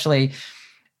century especially.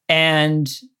 And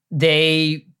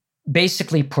they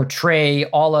basically portray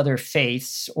all other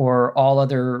faiths or all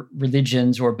other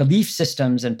religions or belief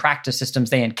systems and practice systems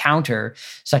they encounter,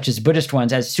 such as Buddhist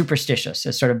ones, as superstitious,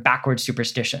 as sort of backward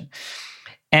superstition.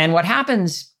 And what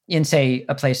happens in, say,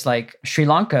 a place like Sri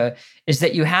Lanka is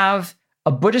that you have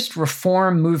a Buddhist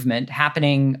reform movement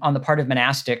happening on the part of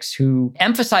monastics who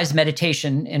emphasize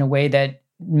meditation in a way that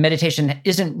meditation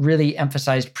isn't really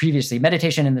emphasized previously.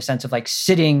 Meditation in the sense of like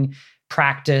sitting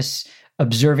practice,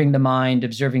 observing the mind,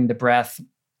 observing the breath,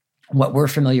 what we're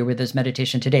familiar with as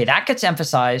meditation today. That gets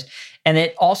emphasized, and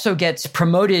it also gets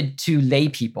promoted to lay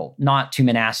people, not to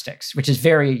monastics, which is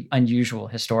very unusual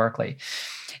historically.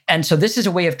 And so this is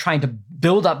a way of trying to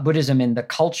build up Buddhism in the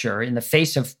culture in the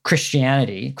face of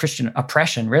Christianity, Christian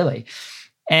oppression, really.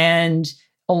 And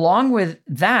along with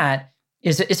that,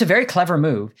 it's a very clever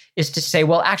move, is to say,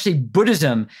 well, actually,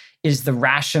 Buddhism is the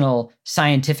rational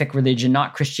scientific religion,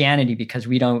 not Christianity, because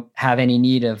we don't have any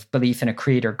need of belief in a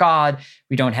creator God.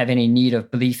 We don't have any need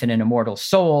of belief in an immortal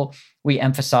soul. We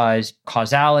emphasize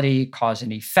causality, cause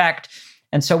and effect.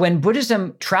 And so when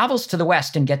Buddhism travels to the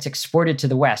West and gets exported to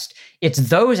the West, it's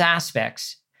those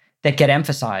aspects that get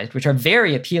emphasized, which are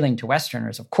very appealing to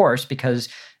Westerners, of course, because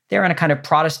they're in a kind of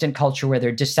Protestant culture where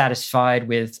they're dissatisfied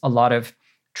with a lot of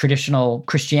traditional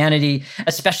Christianity,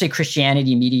 especially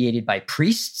Christianity mediated by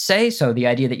priests, say. So the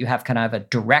idea that you have kind of a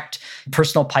direct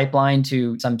personal pipeline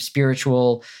to some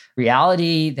spiritual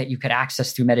reality that you could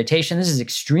access through meditation, this is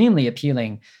extremely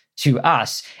appealing to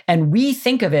us. And we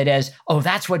think of it as, oh,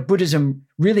 that's what Buddhism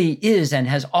really is and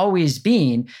has always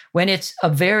been, when it's a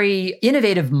very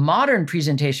innovative modern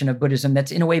presentation of Buddhism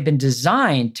that's in a way been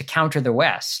designed to counter the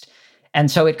West. And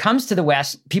so it comes to the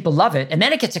West, people love it, and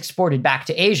then it gets exported back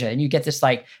to Asia, and you get this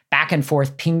like back and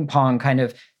forth ping pong kind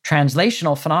of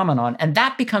translational phenomenon. And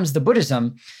that becomes the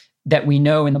Buddhism that we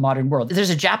know in the modern world.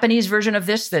 There's a Japanese version of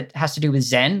this that has to do with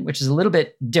Zen, which is a little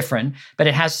bit different, but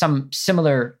it has some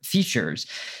similar features.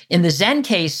 In the Zen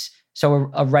case,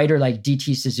 so a writer like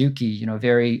D.T. Suzuki, a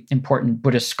very important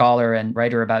Buddhist scholar and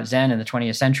writer about Zen in the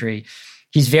 20th century,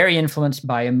 he's very influenced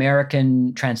by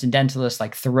American transcendentalists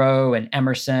like Thoreau and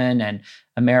Emerson and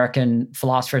American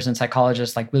philosophers and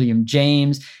psychologists like William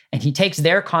James. And he takes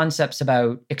their concepts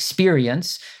about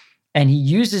experience and he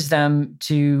uses them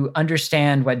to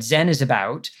understand what Zen is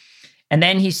about. And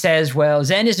then he says, well,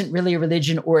 Zen isn't really a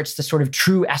religion, or it's the sort of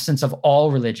true essence of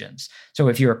all religions. So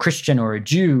if you're a Christian or a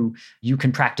Jew, you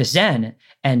can practice Zen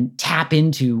and tap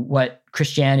into what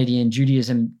Christianity and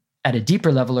Judaism at a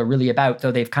deeper level are really about,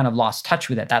 though they've kind of lost touch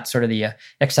with it. That's sort of the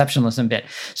exceptionalism bit.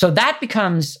 So that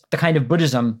becomes the kind of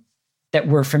Buddhism that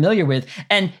we're familiar with.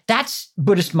 And that's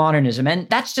Buddhist modernism. And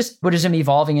that's just Buddhism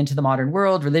evolving into the modern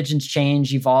world. Religions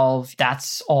change, evolve.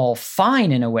 That's all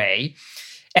fine in a way,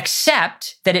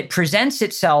 except that it presents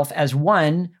itself as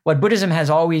what Buddhism has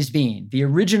always been, the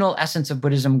original essence of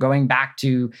Buddhism going back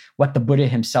to what the Buddha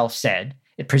himself said.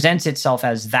 It presents itself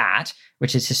as that,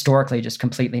 which is historically just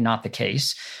completely not the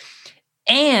case.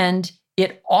 And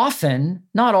it often,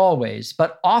 not always,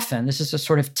 but often, this is a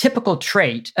sort of typical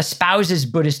trait, espouses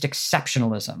Buddhist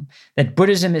exceptionalism, that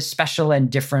Buddhism is special and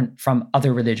different from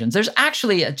other religions. There's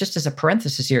actually, just as a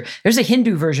parenthesis here, there's a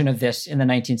Hindu version of this in the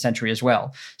 19th century as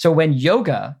well. So when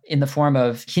yoga, in the form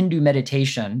of Hindu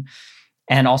meditation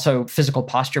and also physical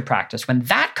posture practice, when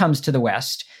that comes to the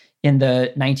West, in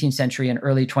the 19th century and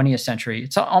early 20th century.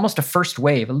 It's almost a first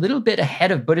wave, a little bit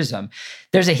ahead of Buddhism.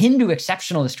 There's a Hindu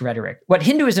exceptionalist rhetoric. What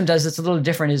Hinduism does that's a little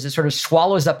different is it sort of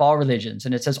swallows up all religions.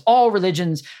 And it says all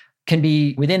religions can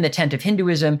be within the tent of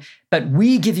Hinduism, but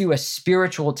we give you a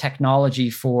spiritual technology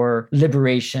for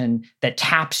liberation that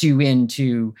taps you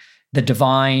into the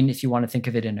divine, if you want to think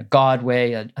of it in a God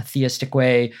way, a theistic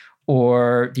way,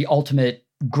 or the ultimate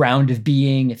ground of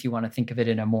being, if you want to think of it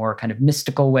in a more kind of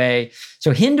mystical way.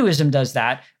 So Hinduism does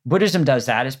that. Buddhism does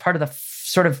that as part of the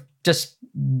sort of just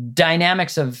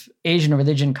dynamics of Asian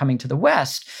religion coming to the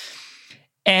West.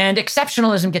 And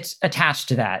exceptionalism gets attached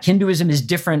to that. Hinduism is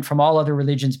different from all other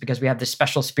religions because we have this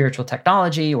special spiritual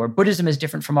technology, or Buddhism is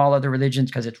different from all other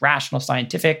religions because it's rational,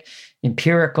 scientific,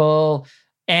 empirical.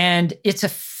 And it's a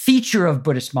feature of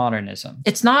Buddhist modernism.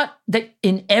 It's not that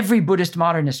in every Buddhist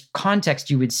modernist context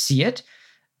you would see it,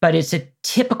 but it's a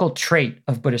typical trait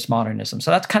of Buddhist modernism.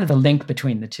 So that's kind of the link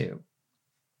between the two.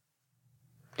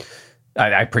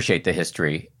 I appreciate the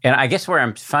history. And I guess where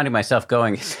I'm finding myself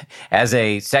going is, as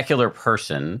a secular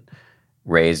person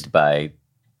raised by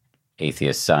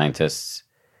atheist scientists,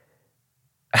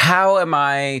 how am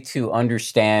I to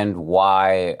understand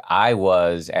why I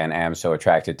was and am so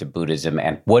attracted to Buddhism,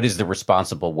 and what is the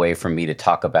responsible way for me to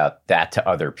talk about that to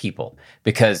other people?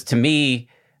 Because to me,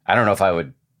 I don't know if I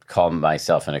would call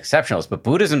myself an exceptionalist, but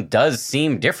Buddhism does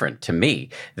seem different to me.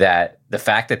 That the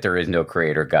fact that there is no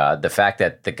creator God, the fact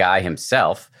that the guy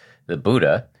himself, the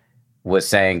Buddha, was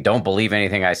saying, don't believe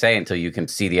anything I say until you can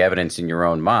see the evidence in your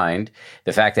own mind.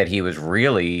 The fact that he was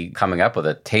really coming up with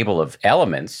a table of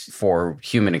elements for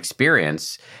human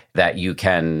experience, that you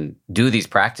can do these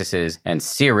practices and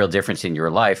see a real difference in your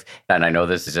life. And I know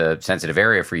this is a sensitive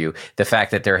area for you. The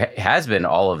fact that there has been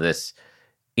all of this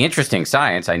interesting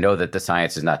science. I know that the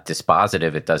science is not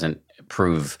dispositive. It doesn't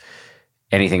prove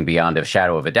anything beyond a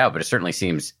shadow of a doubt, but it certainly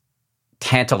seems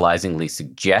tantalizingly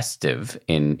suggestive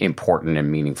in important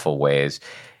and meaningful ways.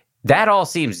 That all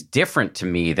seems different to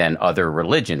me than other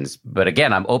religions. But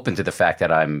again, I'm open to the fact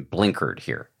that I'm blinkered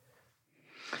here.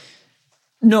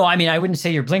 No, I mean, I wouldn't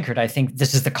say you're blinkered. I think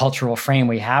this is the cultural frame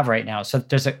we have right now. So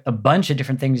there's a bunch of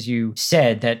different things you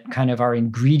said that kind of are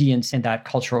ingredients in that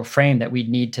cultural frame that we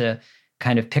need to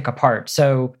kind of pick apart.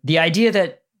 So the idea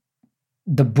that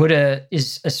the Buddha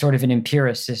is a sort of an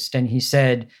empiricist, and he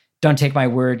said, don't take my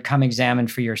word, come examine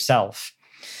for yourself.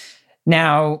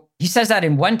 Now, he says that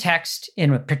in one text,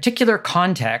 in a particular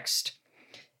context,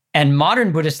 and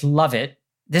modern Buddhists love it.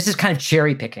 This is kind of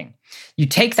cherry picking. You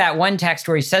take that one text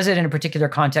where he says it in a particular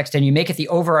context and you make it the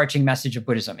overarching message of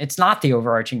Buddhism. It's not the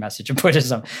overarching message of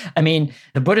Buddhism. I mean,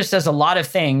 the Buddha says a lot of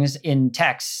things in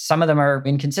texts. Some of them are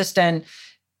inconsistent.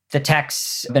 The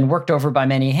texts have been worked over by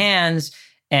many hands.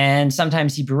 And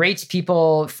sometimes he berates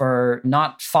people for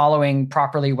not following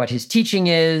properly what his teaching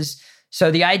is. So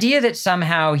the idea that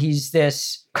somehow he's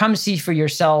this come see for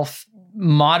yourself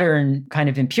modern kind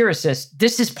of empiricist,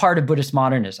 this is part of Buddhist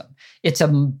modernism. It's a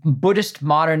Buddhist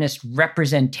modernist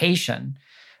representation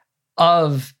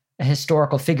of a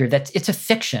historical figure. It's a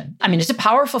fiction. I mean, it's a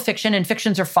powerful fiction, and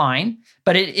fictions are fine,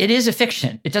 but it is a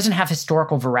fiction. It doesn't have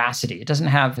historical veracity. It doesn't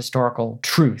have historical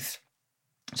truth.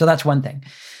 So that's one thing.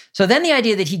 So then the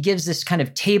idea that he gives this kind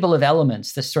of table of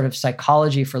elements, this sort of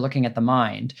psychology for looking at the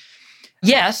mind.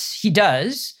 Yes, he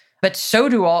does, but so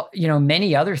do all,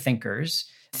 many other thinkers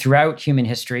throughout human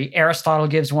history. Aristotle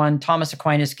gives one, Thomas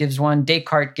Aquinas gives one,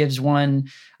 Descartes gives one,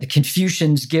 the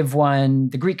Confucians give one,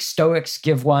 the Greek Stoics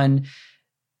give one.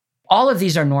 All of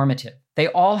these are normative. They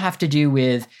all have to do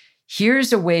with,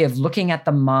 here's a way of looking at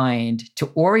the mind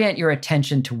to orient your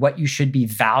attention to what you should be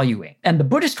valuing. And the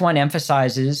Buddhist one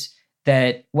emphasizes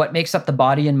that what makes up the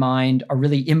body and mind are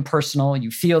really impersonal.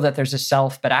 You feel that there's a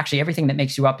self, but actually everything that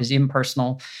makes you up is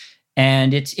impersonal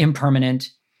and it's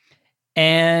impermanent.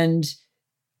 And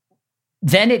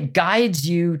then it guides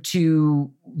you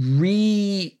to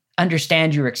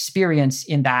re-understand your experience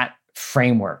in that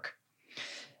framework.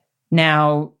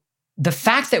 Now, the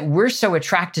fact that we're so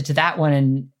attracted to that one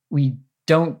and we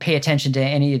don't pay attention to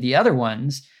any of the other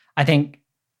ones, I think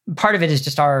part of it is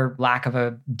just our lack of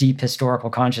a deep historical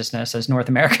consciousness. As North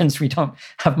Americans, we don't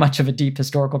have much of a deep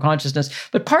historical consciousness.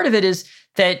 But part of it is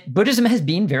that Buddhism has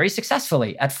been very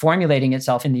successfully at formulating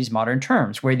itself in these modern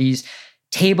terms, where these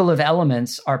table of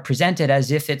elements are presented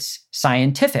as if it's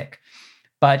scientific.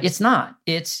 But it's not.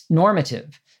 It's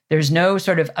normative. There's no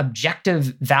sort of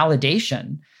objective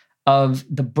validation of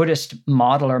the Buddhist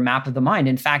model or map of the mind.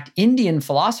 In fact, Indian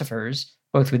philosophers,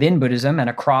 both within Buddhism and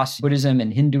across Buddhism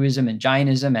and Hinduism and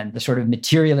Jainism and the sort of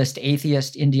materialist,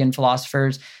 atheist Indian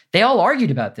philosophers, they all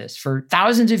argued about this for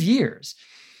thousands of years.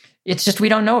 It's just we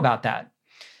don't know about that.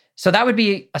 So that would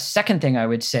be a second thing I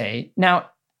would say. Now,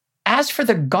 as for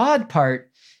the God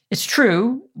part, it's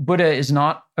true, Buddha is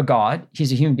not a god.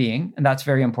 He's a human being, and that's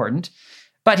very important.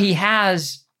 But he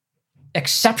has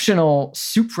exceptional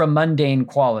supramundane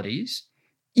qualities,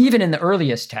 even in the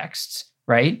earliest texts,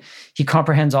 right? He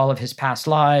comprehends all of his past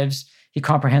lives. He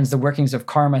comprehends the workings of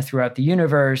karma throughout the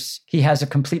universe. He has a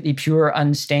completely pure,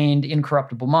 unstained,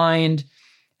 incorruptible mind.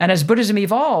 And as Buddhism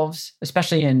evolves,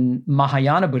 especially in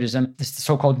Mahayana Buddhism, this is the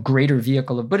so-called greater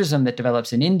vehicle of Buddhism that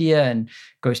develops in India and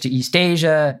goes to East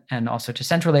Asia and also to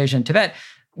Central Asia and Tibet,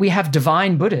 we have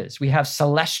divine Buddhas. We have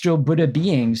celestial Buddha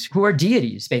beings who are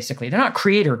deities, basically. They're not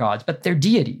creator gods, but they're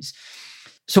deities.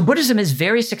 So Buddhism is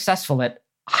very successful at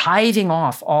hiving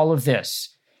off all of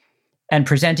this and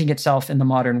presenting itself in the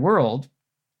modern world.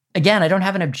 Again, I don't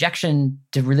have an objection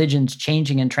to religions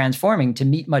changing and transforming to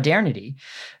meet modernity,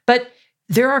 but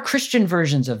there are Christian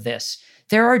versions of this.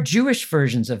 There are Jewish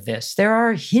versions of this. There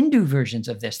are Hindu versions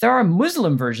of this. There are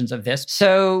Muslim versions of this.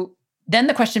 So then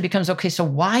the question becomes, okay, so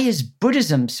why is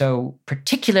Buddhism so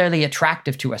particularly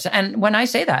attractive to us? And when I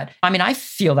say that, I mean, I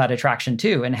feel that attraction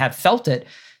too and have felt it.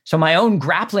 So my own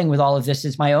grappling with all of this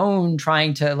is my own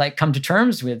trying to come to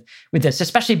terms with this,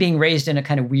 especially being raised in a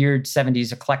kind of weird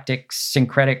 70s eclectic,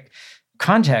 syncretic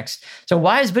context. So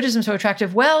why is Buddhism so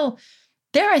attractive? Well,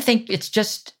 there I think it's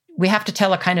just, we have to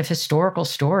tell a kind of historical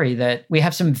story that we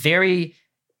have some very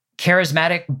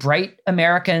charismatic, bright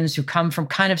Americans who come from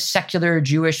kind of secular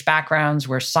Jewish backgrounds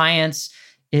where science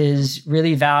is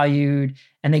really valued.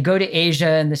 And they go to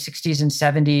Asia in the 60s and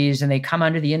 70s, and they come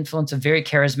under the influence of very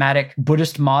charismatic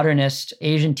Buddhist modernist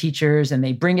Asian teachers, and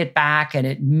they bring it back, and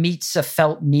it meets a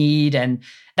felt need. And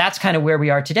that's kind of where we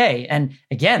are today. And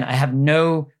again, I have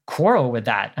no quarrel with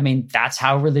that. I mean, that's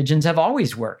how religions have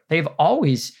always worked. They've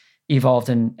always evolved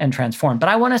and transformed. But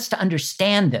I want us to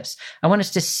understand this. I want us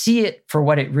to see it for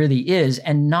what it really is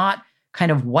and not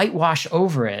kind of whitewash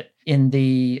over it in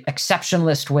the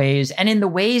exceptionalist ways and in the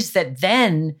ways that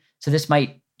then, so this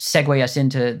might segue us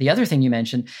into the other thing you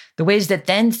mentioned, the ways that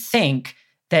then think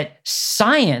that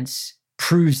science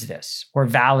proves this or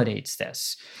validates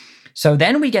this. So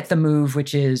then we get the move,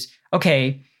 which is,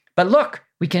 okay, but look,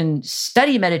 we can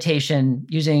study meditation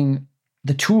using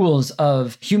the tools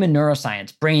of human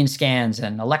neuroscience, brain scans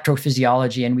and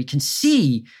electrophysiology, and we can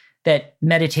see that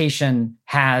meditation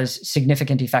has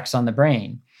significant effects on the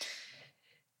brain.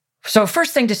 So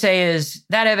first thing to say is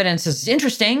that evidence is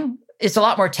interesting. It's a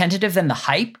lot more tentative than the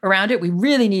hype around it. We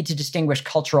really need to distinguish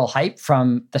cultural hype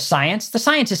from the science. The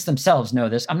scientists themselves know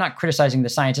this. I'm not criticizing the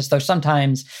scientists, though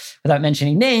sometimes, without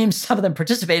mentioning names, some of them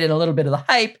participate in a little bit of the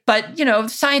hype. But,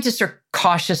 scientists are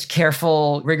cautious,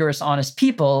 careful, rigorous, honest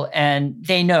people, and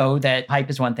they know that hype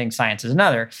is one thing, science is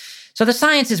another. So the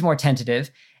science is more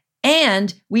tentative.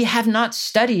 And we have not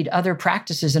studied other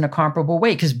practices in a comparable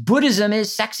way because Buddhism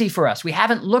is sexy for us. We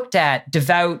haven't looked at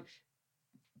devout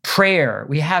prayer.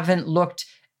 We haven't looked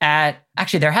at,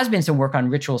 actually, there has been some work on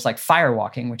rituals like fire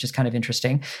walking, which is kind of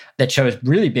interesting, that shows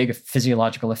really big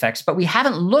physiological effects. But we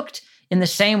haven't looked in the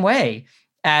same way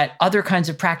at other kinds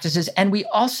of practices. And we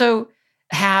also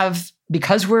have,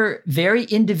 because we're very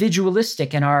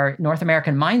individualistic in our North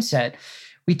American mindset,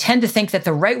 we tend to think that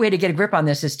the right way to get a grip on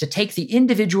this is to take the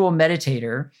individual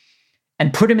meditator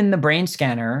and put them in the brain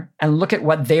scanner and look at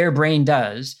what their brain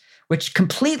does, which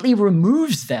completely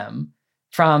removes them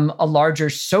from a larger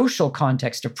social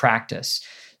context of practice.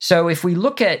 So if we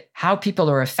look at how people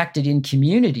are affected in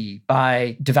community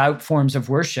by devout forms of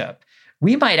worship,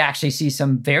 we might actually see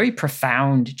some very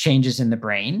profound changes in the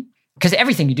brain, because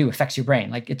everything you do affects your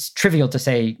brain. Like, it's trivial to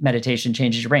say meditation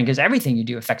changes your brain, because everything you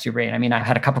do affects your brain. I mean, I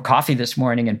had a cup of coffee this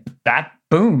morning and that,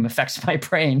 boom, affects my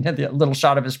brain, a little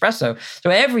shot of espresso. So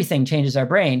everything changes our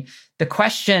brain. The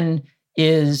question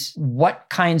is, what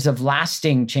kinds of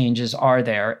lasting changes are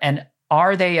there? And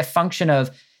are they a function of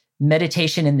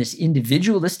meditation in this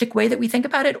individualistic way that we think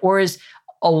about it? Or is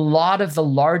a lot of the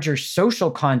larger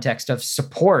social context of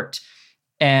support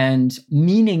and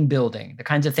meaning building, the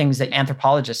kinds of things that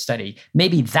anthropologists study,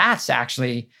 maybe that's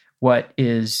actually what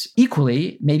is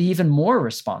equally, maybe even more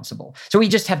responsible? So we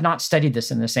just have not studied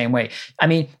this in the same way. I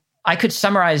mean, I could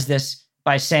summarize this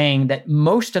by saying that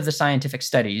most of the scientific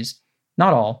studies,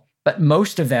 not all, but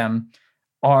most of them,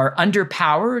 are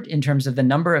underpowered in terms of the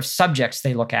number of subjects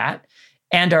they look at,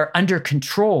 and are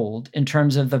under-controlled in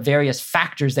terms of the various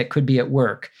factors that could be at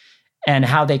work and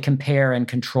how they compare and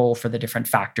control for the different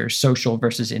factors, social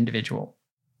versus individual.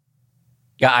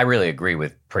 Yeah, I really agree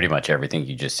with pretty much everything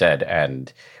you just said.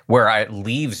 And where it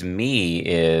leaves me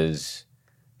is,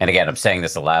 and again, I'm saying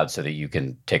this aloud so that you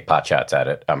can take pot shots at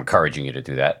it. I'm encouraging you to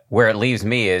do that. Where it leaves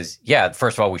me is, yeah,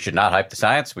 first of all, we should not hype the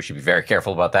science. We should be very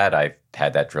careful about that. I've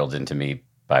had that drilled into me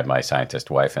by my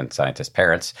scientist wife and scientist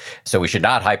parents. So we should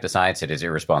not hype the science. It is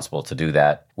irresponsible to do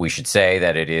that. We should say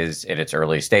that it is in its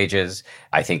early stages.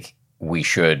 I think we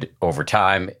should, over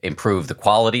time, improve the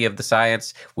quality of the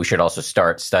science. We should also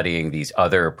start studying these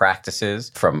other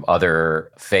practices from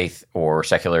other faith or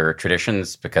secular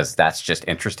traditions, because that's just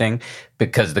interesting.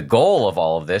 Because the goal of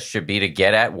all of this should be to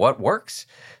get at what works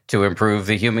to improve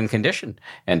the human condition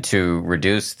and to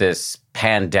reduce this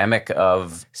pandemic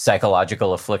of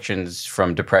psychological afflictions,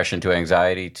 from depression to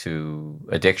anxiety to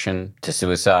addiction to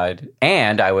suicide.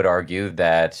 And I would argue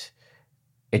that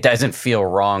it doesn't feel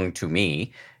wrong to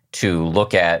me to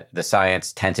look at the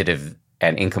science, tentative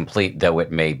and incomplete though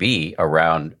it may be,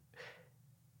 around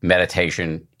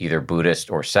meditation, either Buddhist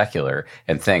or secular,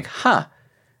 and think,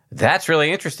 that's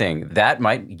really interesting. That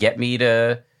might get me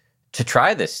to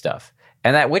try this stuff.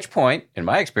 And at which point, in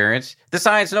my experience, the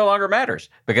science no longer matters,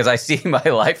 because I see my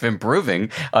life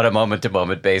improving on a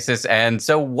moment-to-moment basis. And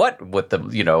so what with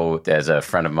the, as a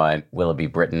friend of mine, Willoughby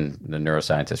Britton, the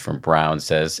neuroscientist from Brown,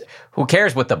 says, who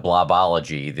cares what the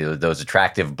blobology, those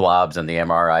attractive blobs on the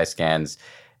MRI scans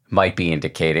might be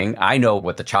indicating? I know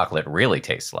what the chocolate really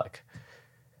tastes like.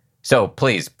 So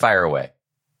please, fire away.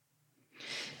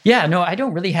 Yeah, no, I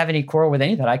don't really have any quarrel with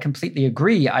any of that. I completely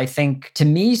agree. I think, to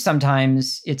me,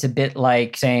 sometimes it's a bit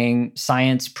like saying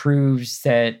science proves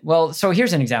that, well, so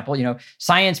here's an example,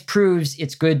 science proves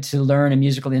it's good to learn a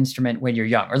musical instrument when you're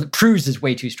young, or proves is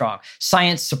way too strong.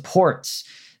 Science supports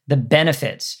the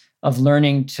benefits of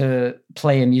learning to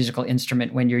play a musical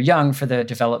instrument when you're young for the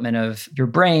development of your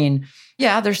brain.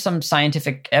 Yeah, there's some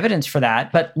scientific evidence for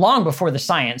that. But long before the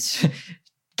science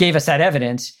gave us that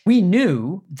evidence, we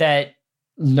knew that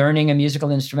learning a musical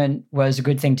instrument was a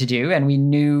good thing to do. And we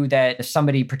knew that if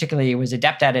somebody particularly was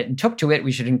adept at it and took to it,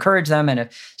 we should encourage them. And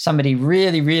if somebody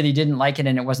really, really didn't like it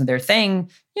and it wasn't their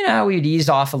thing, we'd ease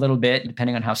off a little bit,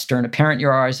 depending on how stern a parent you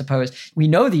are, I suppose. We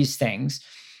know these things.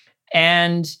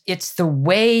 And it's the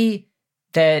way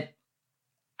that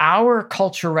our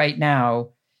culture right now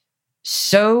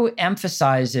so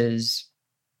emphasizes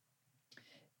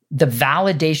the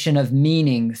validation of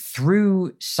meaning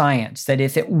through science, that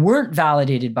if it weren't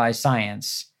validated by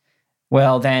science,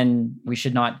 well, then we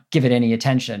should not give it any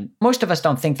attention. Most of us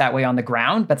don't think that way on the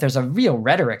ground, but there's a real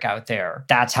rhetoric out there.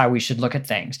 That's how we should look at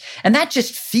things. And that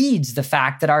just feeds the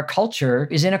fact that our culture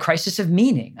is in a crisis of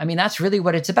meaning. I mean, that's really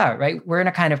what it's about, right? We're in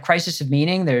a kind of crisis of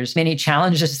meaning. There's many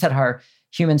challenges that our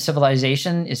human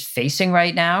civilization is facing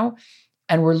right now,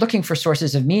 and we're looking for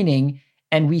sources of meaning.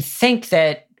 And we think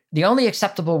that the only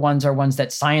acceptable ones are ones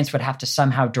that science would have to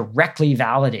somehow directly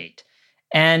validate.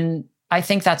 And I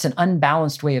think that's an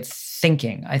unbalanced way of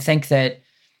thinking. I think that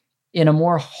in a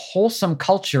more wholesome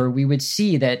culture, we would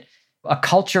see that a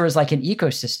culture is like an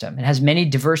ecosystem. It has many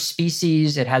diverse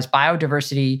species, it has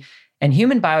biodiversity, and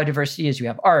human biodiversity is you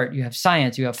have art, you have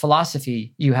science, you have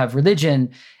philosophy, you have religion,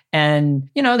 and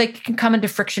they can come into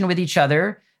friction with each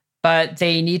other, but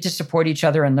they need to support each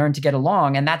other and learn to get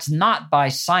along. And that's not by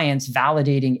science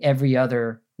validating every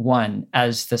other one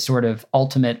as the sort of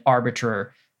ultimate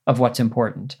arbiter of what's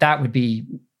important. That would be,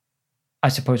 I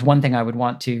suppose, one thing I would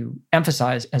want to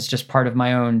emphasize as just part of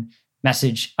my own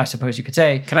message, I suppose you could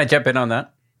say. Can I jump in on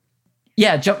that?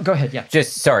 Yeah, go ahead. Yeah.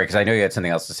 Just sorry, because I know you had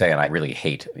something else to say, and I really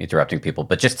hate interrupting people,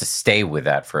 but just to stay with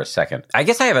that for a second. I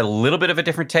guess I have a little bit of a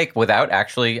different take without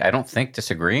actually, I don't think,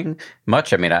 disagreeing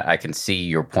much. I mean, I can see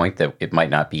your point that it might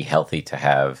not be healthy to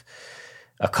have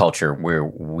a culture where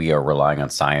we are relying on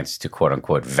science to quote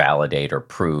unquote validate or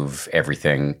prove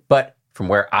everything. But from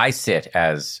where I sit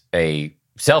as a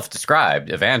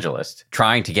self-described evangelist,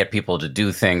 trying to get people to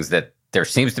do things that there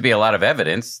seems to be a lot of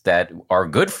evidence that are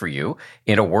good for you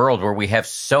in a world where we have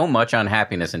so much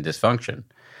unhappiness and dysfunction.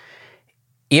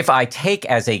 If I take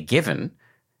as a given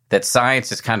that science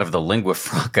is kind of the lingua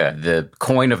franca, the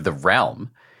coin of the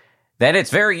realm, then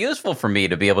it's very useful for me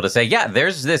to be able to say, yeah,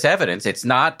 there's this evidence. It's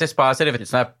not dispositive.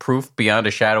 It's not proof beyond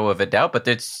a shadow of a doubt, but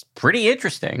it's pretty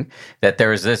interesting that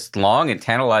there is this long and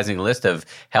tantalizing list of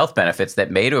health benefits that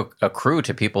may accrue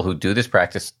to people who do this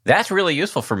practice. That's really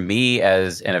useful for me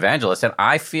as an evangelist, and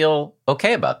I feel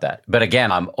okay about that. But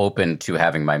again, I'm open to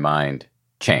having my mind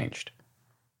changed.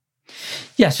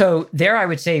 Yeah, so there I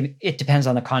would say it depends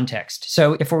on the context.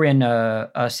 So if we're in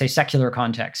a say, secular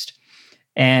context,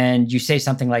 and you say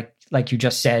something like you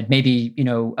just said, maybe,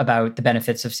 about the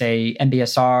benefits of, say,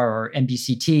 MBSR or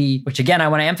MBCT, which again, I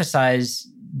want to emphasize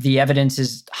the evidence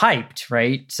is hyped,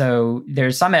 right? So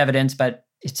there's some evidence, but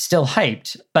it's still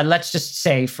hyped. But let's just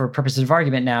say, for purposes of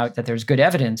argument now, that there's good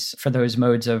evidence for those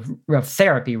modes of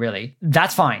therapy, really.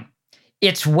 That's fine.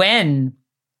 It's when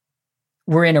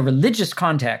we're in a religious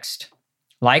context,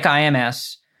 like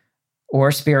IMS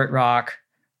or Spirit Rock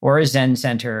or a Zen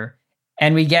center,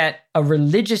 and we get a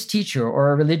religious teacher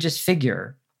or a religious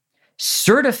figure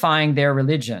certifying their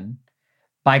religion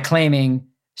by claiming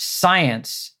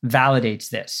science validates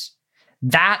this.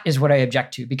 That is what I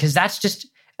object to, because that's just,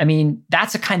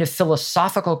 that's a kind of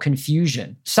philosophical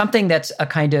confusion, something that's a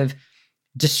kind of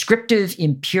descriptive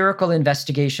empirical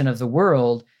investigation of the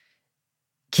world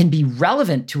can be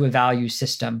relevant to a value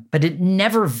system, but it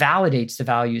never validates the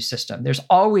value system. There's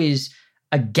always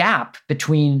a gap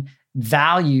between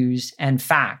values and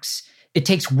facts. It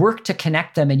takes work to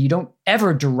connect them, and you don't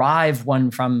ever derive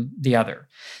one from the other.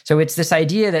 So it's this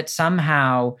idea that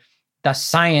somehow the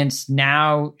science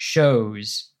now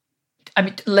shows.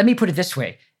 Let me put it this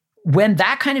way. When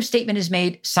that kind of statement is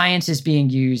made, science is being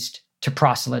used to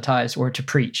proselytize or to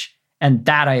preach. And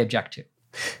that I object to.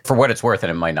 For what it's worth,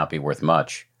 and it might not be worth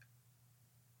much,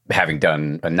 having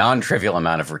done a non-trivial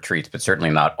amount of retreats, but certainly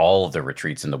not all of the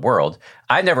retreats in the world,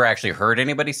 I never actually heard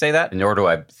anybody say that, nor do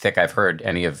I think I've heard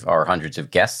any of our hundreds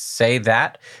of guests say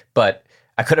that. But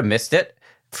I could have missed it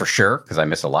for sure, because I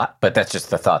miss a lot. But that's just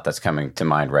the thought that's coming to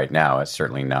mind right now. It's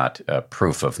certainly not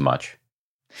proof of much.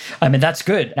 That's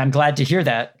good. I'm glad to hear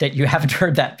that you haven't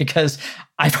heard that, because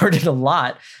I've heard it a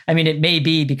lot. It may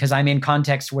be because I'm in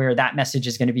contexts where that message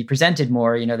is going to be presented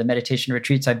more. The meditation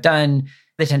retreats I've done,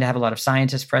 they tend to have a lot of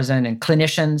scientists present and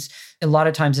clinicians. A lot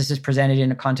of times this is presented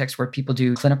in a context where people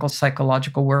do clinical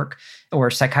psychological work or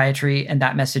psychiatry, and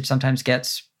that message sometimes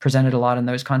gets presented a lot in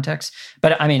those contexts.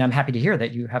 But I'm happy to hear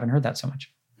that you haven't heard that so much.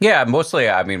 Yeah, mostly,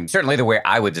 certainly the way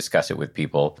I would discuss it with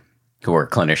people who are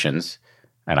clinicians,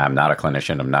 and I'm not a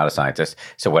clinician, I'm not a scientist.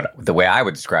 So the way I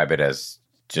would describe it as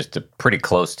just pretty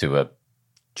close to a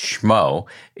schmo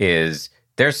is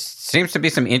there seems to be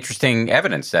some interesting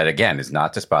evidence that, again, is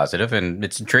not dispositive, and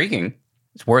it's intriguing.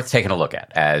 It's worth taking a look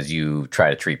at as you try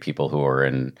to treat people who are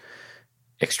in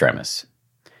extremis.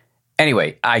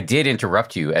 Anyway, I did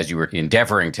interrupt you as you were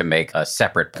endeavoring to make a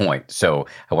separate point, so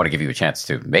I want to give you a chance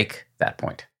to make that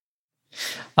point.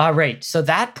 Right. So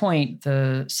that point,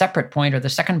 the separate point or the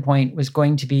second point, was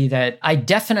going to be that I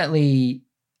definitely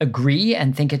agree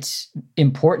and think it's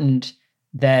important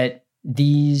that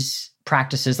these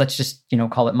practices, let's just,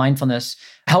 call it mindfulness,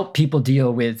 help people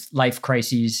deal with life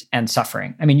crises and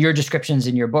suffering. Your descriptions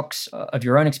in your books of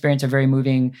your own experience are very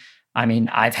moving.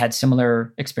 I've had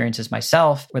similar experiences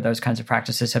myself where those kinds of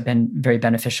practices have been very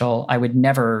beneficial. I would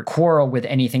never quarrel with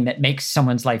anything that makes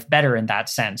someone's life better in that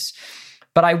sense.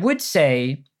 But I would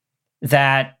say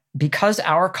that because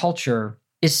our culture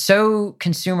is so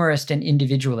consumerist and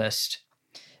individualist,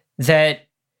 that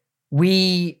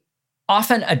we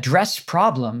often address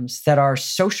problems that are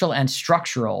social and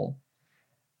structural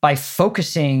by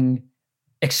focusing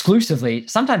exclusively,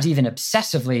 sometimes even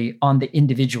obsessively, on the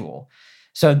individual.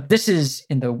 So this is,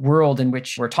 in the world in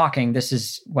which we're talking, this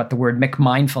is what the word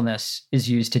McMindfulness is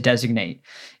used to designate,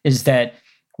 is that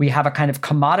we have a kind of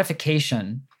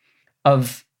commodification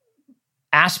of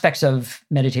aspects of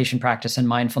meditation practice and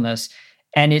mindfulness,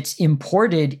 And it's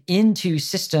imported into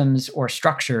systems or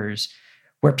structures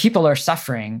where people are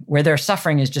suffering, where their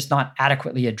suffering is just not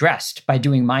adequately addressed by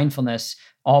doing mindfulness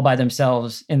all by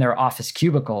themselves in their office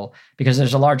cubicle, because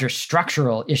there's a larger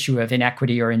structural issue of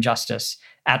inequity or injustice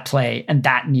at play, and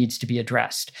that needs to be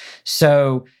addressed.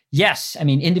 So yes, I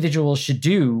mean, individuals should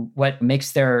do what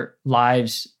makes their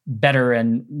lives better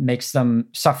and makes them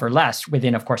suffer less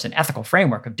within, of course, an ethical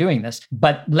framework of doing this.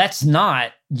 But let's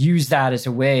not use that as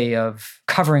a way of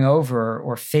covering over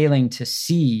or failing to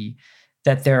see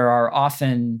that there are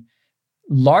often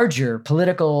larger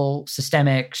political,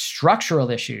 systemic, structural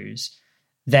issues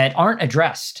that aren't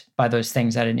addressed by those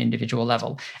things at an individual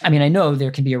level. I mean, I know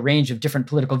there can be a range of different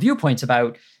political viewpoints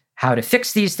about how to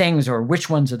fix these things or which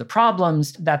ones are the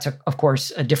problems. That's, of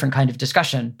course, a different kind of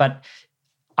discussion. But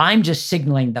I'm just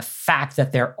signaling the fact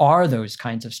that there are those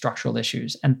kinds of structural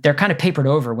issues. And they're kind of papered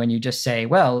over when you just say,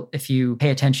 well, if you pay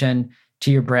attention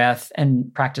to your breath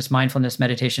and practice mindfulness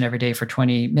meditation every day for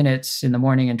 20 minutes in the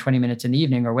morning and 20 minutes in the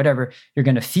evening or whatever, you're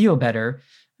going to feel better.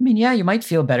 I mean, yeah, you might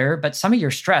feel better, but some of your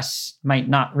stress might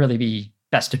not really be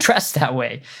best addressed that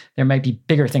way. There might be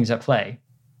bigger things at play.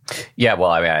 Yeah,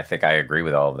 well, I mean, I think I agree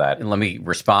with all of that. And let me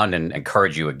respond and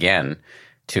encourage you again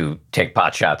to take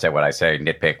pot shots at what I say,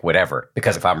 nitpick, whatever.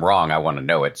 Because if I'm wrong, I want to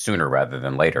know it sooner rather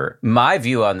than later. My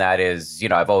view on that is,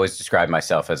 I've always described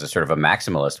myself as a sort of a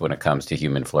maximalist when it comes to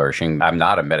human flourishing. I'm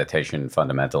not a meditation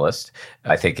fundamentalist.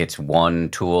 I think it's one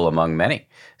tool among many.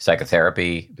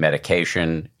 Psychotherapy,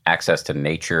 medication, access to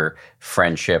nature,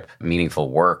 friendship,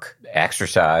 meaningful work,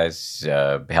 exercise,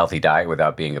 healthy diet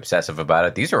without being obsessive about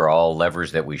it. These are all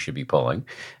levers that we should be pulling,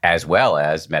 as well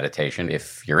as meditation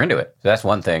if you're into it. So that's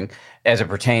one thing. As it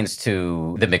pertains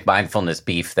to the McMindfulness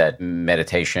beef that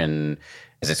meditation,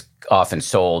 as it's often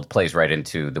sold, plays right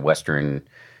into the Western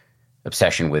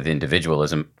obsession with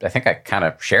individualism, I think I kind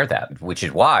of share that, which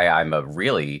is why I'm a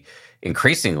really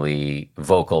increasingly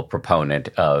vocal proponent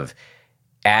of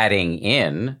adding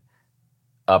in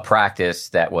a practice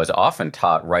that was often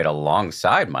taught right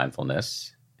alongside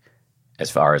mindfulness, as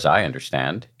far as I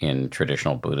understand, in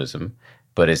traditional Buddhism,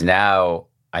 but is now,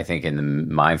 I think, in the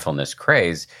mindfulness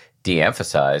craze,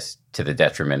 de-emphasized to the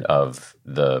detriment of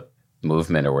the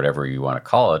movement or whatever you want to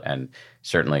call it, and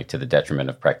certainly to the detriment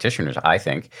of practitioners, I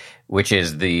think, which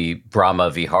is the Brahma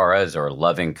Viharas or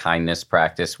loving kindness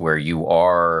practice, where you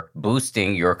are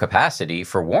boosting your capacity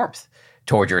for warmth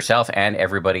toward yourself and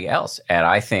everybody else. And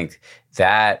I think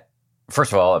that,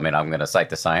 first of all, I mean, I'm going to cite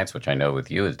the science, which I know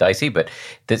with you is dicey, but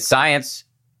the science,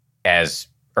 as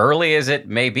early as it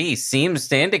may be, seems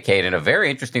to indicate in a very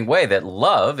interesting way that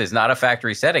love is not a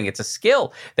factory setting. It's a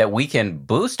skill that we can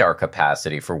boost our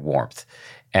capacity for warmth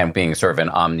and being sort of an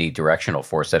omnidirectional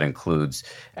force that includes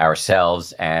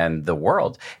ourselves and the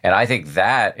world. And I think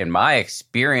that, in my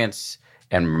experience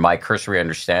and my cursory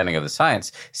understanding of the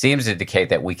science, seems to indicate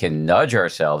that we can nudge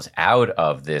ourselves out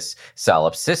of this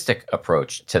solipsistic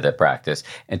approach to the practice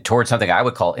and towards something I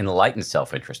would call enlightened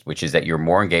self-interest, which is that you're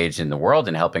more engaged in the world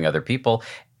and helping other people.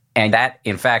 And that,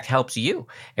 in fact, helps you.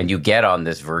 And you get on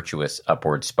this virtuous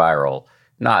upward spiral,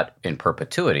 not in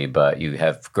perpetuity, but you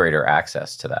have greater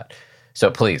access to that.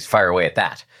 So please, fire away at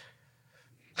that.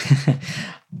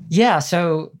 Yeah.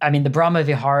 So, I mean, the Brahma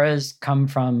Viharas come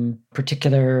from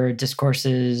particular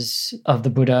discourses of the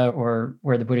Buddha, or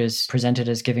where the Buddha is presented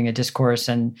as giving a discourse.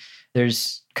 And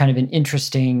there's kind of an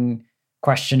interesting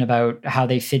question about how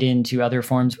they fit into other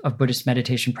forms of Buddhist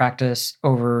meditation practice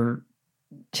over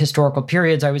historical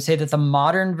periods. I would say that the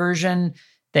modern version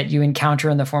that you encounter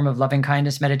in the form of loving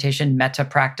kindness meditation, metta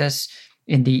practice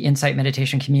in the insight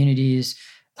meditation communities,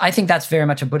 I think that's very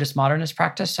much a Buddhist modernist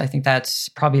practice. I think that's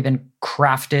probably been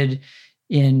crafted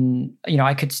in,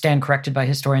 I could stand corrected by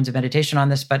historians of meditation on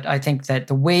this, but I think that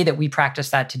the way that we practice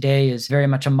that today is very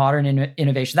much a modern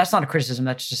innovation. That's not a criticism.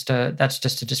 That's just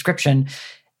a description.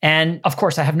 And of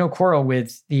course, I have no quarrel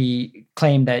with the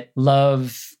claim that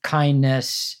love,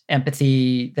 kindness,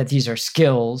 empathy, that these are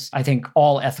skills. I think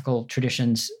all ethical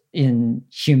traditions in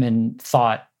human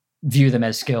thought view them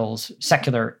as skills,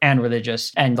 secular and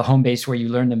religious. And the home base where you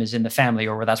learn them is in the family,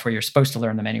 or where that's where you're supposed to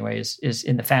learn them anyway, is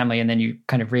in the family. And then you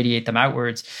kind of radiate them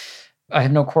outwards. I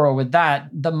have no quarrel with that.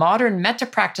 The modern metta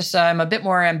practice, I'm a bit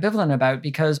more ambivalent about,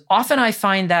 because often I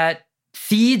find that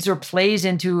feeds or plays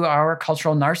into our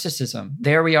cultural narcissism.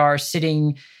 There we are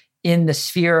sitting in the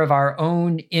sphere of our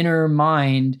own inner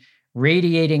mind,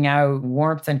 radiating out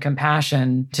warmth and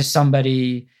compassion to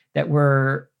somebody that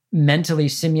we're mentally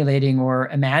simulating or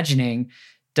imagining.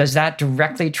 Does that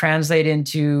directly translate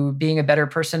into being a better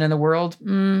person in the world?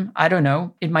 I don't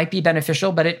know. It might be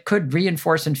beneficial, but it could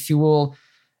reinforce and fuel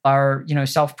our,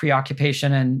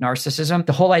 self-preoccupation and narcissism.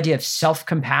 The whole idea of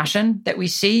self-compassion that we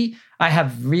see, I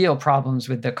have real problems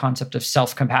with the concept of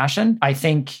self-compassion. I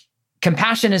think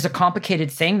compassion is a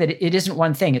complicated thing, that it isn't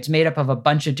one thing. It's made up of a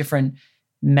bunch of different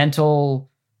mental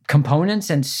components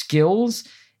and skills,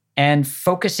 and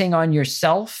focusing on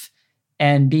yourself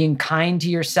and being kind to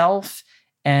yourself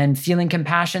and feeling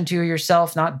compassion to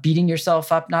yourself, not beating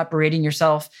yourself up, not berating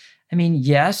yourself. I mean,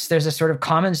 yes, there's a sort of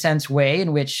common sense way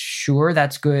in which, sure,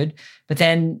 that's good. But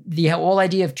then the whole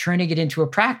idea of turning it into a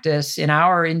practice in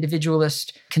our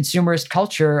individualist, consumerist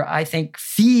culture, I think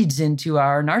feeds into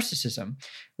our narcissism,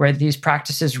 where these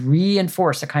practices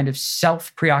reinforce a kind of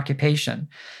self-preoccupation.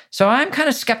 So I'm kind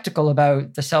of skeptical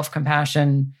about the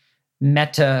self-compassion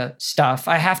meta stuff.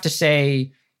 I have to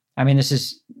say, I mean, this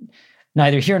is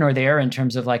neither here nor there in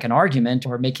terms of like an argument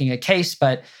or making a case,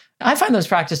 but I find those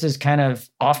practices kind of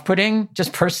off-putting,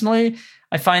 just personally.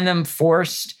 I find them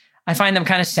forced. I find them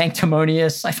kind of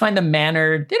sanctimonious. I find them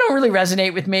mannered. They don't really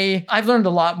resonate with me. I've learned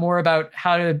a lot more about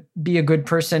how to be a good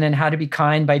person and how to be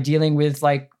kind by dealing with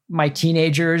like my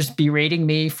teenagers berating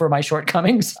me for my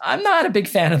shortcomings. I'm not a big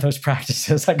fan of those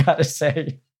practices, I gotta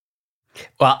say.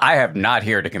 Well, I am not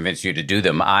here to convince you to do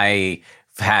them. I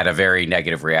had a very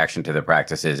negative reaction to the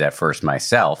practices at first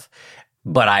myself.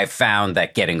 But I've found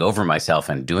that getting over myself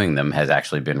and doing them has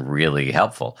actually been really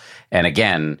helpful. And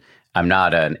again, I'm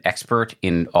not an expert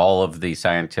in all of the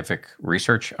scientific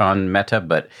research on meta,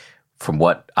 but from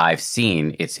what I've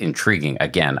seen, it's intriguing.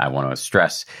 Again, I want to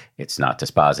stress it's not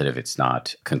dispositive, it's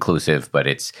not conclusive, but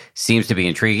it seems to be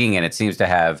intriguing, and it seems to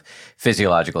have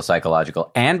physiological,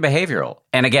 psychological, and behavioral.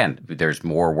 And again, there's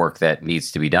more work that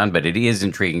needs to be done, but it is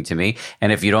intriguing to me.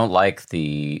 And if you don't like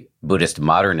the Buddhist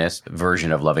modernist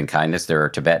version of loving kindness, there are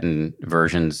Tibetan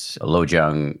versions,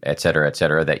 Lojong, et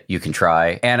cetera, that you can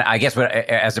try. And I guess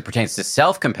as it pertains to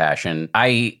self-compassion,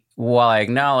 while I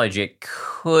acknowledge it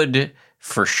could,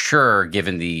 for sure,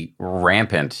 given the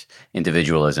rampant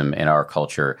individualism in our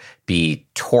culture, be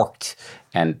torqued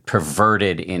and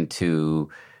perverted into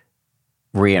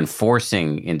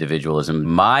reinforcing individualism.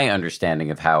 My understanding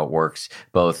of how it works,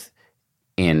 both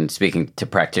in speaking to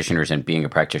practitioners and being a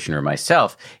practitioner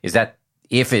myself, is that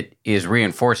if it is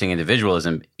reinforcing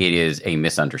individualism, it is a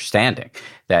misunderstanding.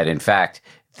 That, in fact,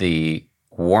 the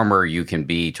warmer you can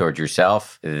be towards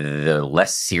yourself, the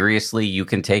less seriously you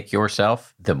can take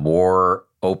yourself, the more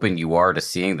open you are to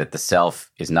seeing that the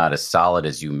self is not as solid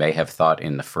as you may have thought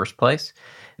in the first place.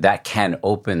 That can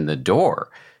open the door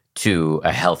to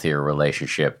a healthier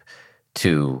relationship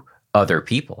to other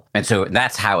people. And so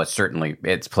that's how it's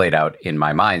played out in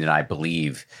my mind. And I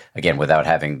believe, again, without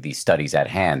having these studies at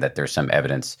hand, that there's some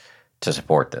evidence to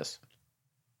support this.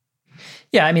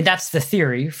 Yeah, I mean, that's the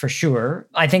theory for sure.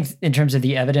 I think in terms of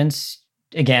the evidence,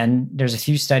 again, there's a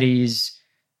few studies.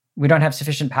 We don't have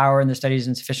sufficient power in the studies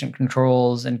and sufficient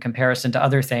controls in comparison to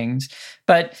other things.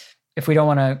 But if we don't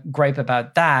want to gripe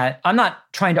about that, I'm not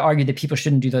trying to argue that people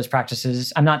shouldn't do those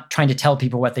practices. I'm not trying to tell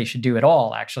people what they should do at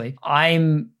all, actually.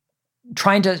 I'm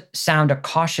trying to sound a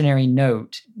cautionary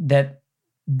note that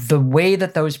the way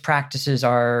that those practices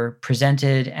are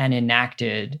presented and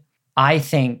enacted, I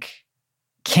think,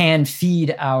 can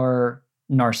feed our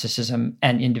narcissism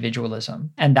and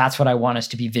individualism. And that's what I want us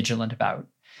to be vigilant about.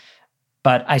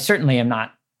 But I certainly am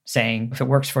not saying if it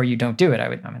works for you, don't do it. I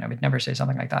would never say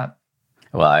something like that.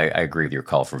 Well, I agree with your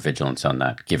call for vigilance on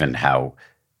that, given how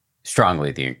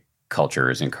strongly the culture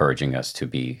is encouraging us to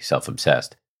be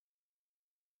self-obsessed.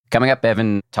 Coming up,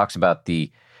 Evan talks about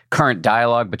the current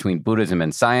dialogue between Buddhism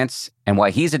and science and why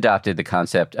he's adopted the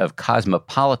concept of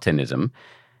cosmopolitanism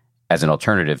as an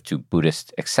alternative to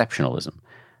Buddhist exceptionalism.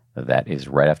 That is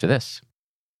right after this.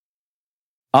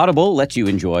 Audible lets you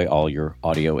enjoy all your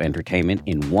audio entertainment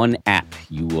in one app.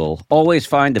 You will always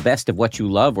find the best of what you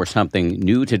love or something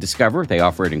new to discover. They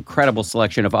offer an incredible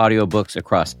selection of audiobooks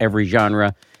across every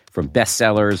genre, from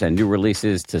bestsellers and new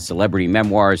releases to celebrity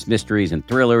memoirs, mysteries and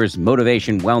thrillers,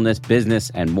 motivation, wellness,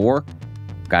 business, and more.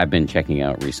 What I've been checking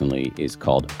out recently is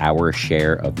called Our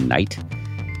Share of Night.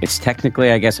 It's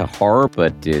technically, I guess, a horror,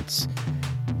 but it's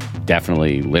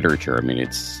definitely literature. I mean,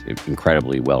 it's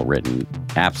incredibly well written,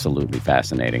 absolutely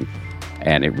fascinating,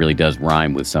 and it really does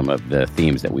rhyme with some of the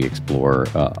themes that we explore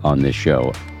on this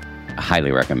show. I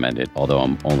highly recommend it, although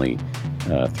I'm only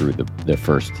through the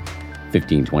first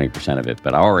 15-20% of it,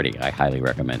 but I highly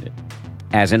recommend it.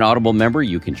 As an Audible member,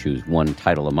 you can choose one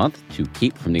title a month to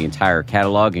keep from the entire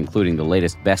catalog, including the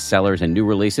latest bestsellers and new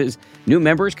releases. New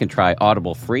members can try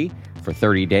Audible free for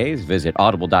 30 days. Visit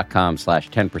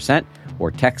audible.com/10%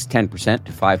 or text 10%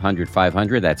 to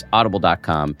 500-500. That's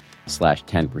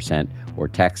audible.com/10% or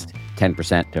text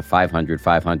 10% to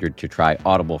 500-500 to try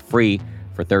Audible free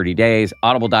for for 30 days.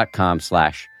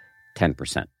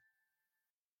 Audible.com/10%.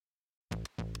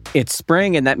 It's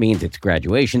spring, and that means it's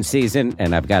graduation season,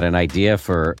 and I've got an idea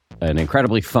for an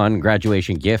incredibly fun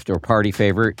graduation gift or party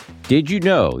favor. Did you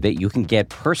know that you can get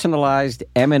personalized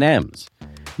M&Ms?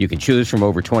 You can choose from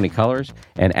over 20 colors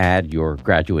and add your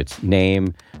graduate's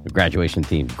name,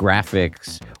 graduation-themed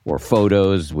graphics, or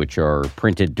photos, which are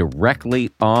printed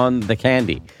directly on the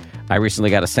candy. I recently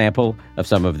got a sample of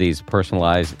some of these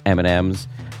personalized M&Ms.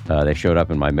 They showed up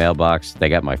in my mailbox. They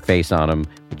got my face on them,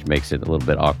 which makes it a little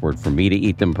bit awkward for me to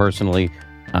eat them personally.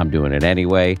 I'm doing it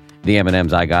anyway. The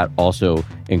M&Ms I got also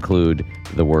include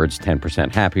the words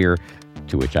 10% happier,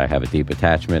 to which I have a deep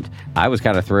attachment. I was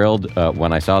kind of thrilled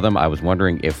when I saw them. I was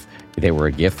wondering if they were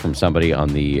a gift from somebody on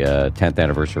the 10th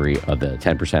anniversary of the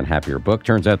 10% Happier book.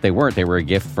 Turns out they weren't. They were a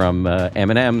gift from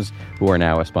M&Ms, who are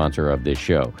now a sponsor of this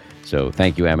show. So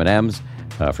thank you, M&Ms,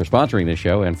 for sponsoring this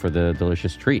show and for the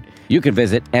delicious treat. You can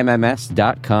visit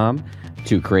mms.com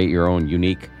to create your own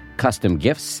unique custom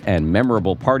gifts and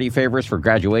memorable party favors for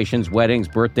graduations, weddings,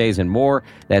 birthdays, and more.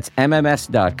 That's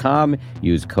mms.com.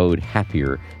 Use code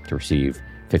HAPPIER to receive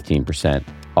 15%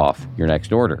 off your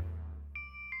next order.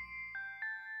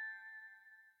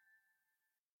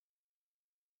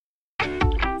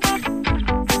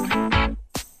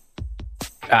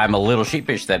 I'm a little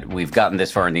sheepish that we've gotten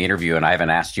this far in the interview and I haven't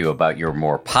asked you about your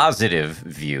more positive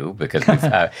view, because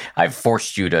I've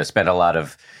forced you to spend a lot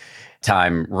of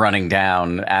time running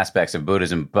down aspects of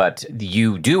Buddhism, but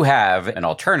you do have an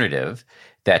alternative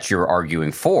that you're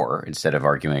arguing for instead of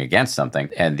arguing against something.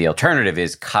 And the alternative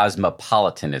is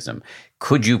cosmopolitanism.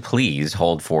 Could you please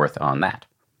hold forth on that?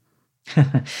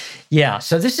 Yeah.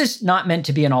 So this is not meant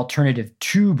to be an alternative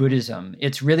to Buddhism.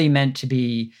 It's really meant to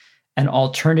be an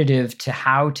alternative to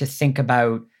how to think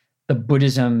about the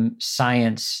Buddhism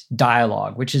science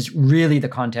dialogue, which is really the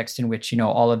context in which,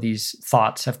 all of these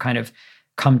thoughts have kind of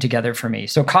come together for me.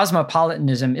 So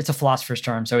cosmopolitanism, it's a philosopher's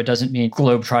term, so it doesn't mean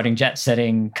globe-trotting,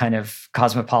 jet-setting kind of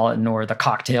cosmopolitan or the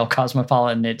cocktail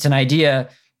cosmopolitan. It's an idea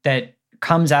that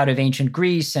comes out of ancient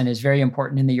Greece and is very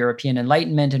important in the European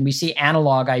Enlightenment. And we see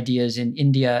analog ideas in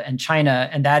India and China,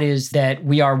 and that is that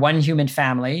we are one human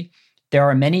family. There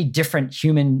are many different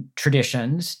human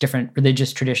traditions, different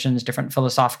religious traditions, different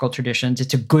philosophical traditions.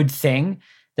 It's a good thing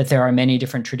that there are many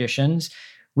different traditions.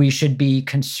 We should be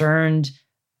concerned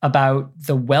about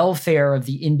the welfare of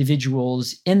the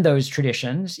individuals in those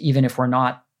traditions, even if we're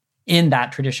not in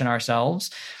that tradition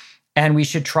ourselves. And we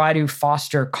should try to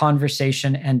foster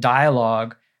conversation and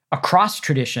dialogue across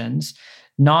traditions,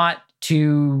 not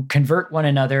to convert one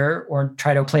another or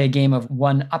try to play a game of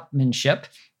one-upmanship,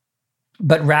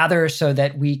 but rather so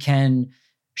that we can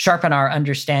sharpen our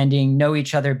understanding, know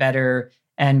each other better,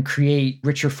 and create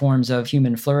richer forms of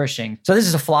human flourishing. So this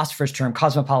is a philosopher's term.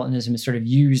 Cosmopolitanism is sort of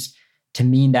used to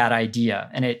mean that idea.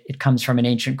 And it comes from an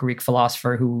ancient Greek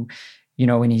philosopher who,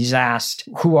 when he's asked,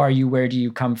 who are you? Where do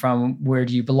you come from? Where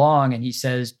do you belong? And he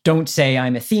says, don't say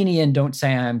I'm Athenian. Don't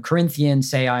say I'm Corinthian.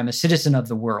 Say I'm a citizen of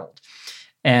the world.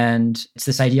 And it's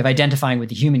this idea of identifying with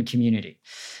the human community.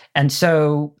 And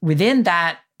so within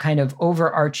that kind of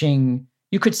overarching,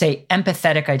 you could say,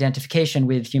 empathetic identification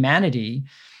with humanity,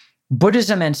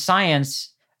 Buddhism and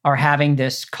science are having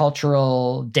this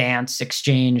cultural dance,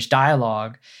 exchange,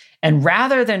 dialogue. And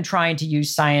rather than trying to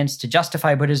use science to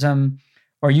justify Buddhism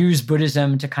or use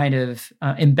Buddhism to kind of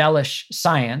embellish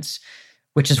science,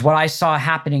 which is what I saw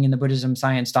happening in the Buddhism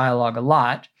science dialogue a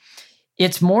lot,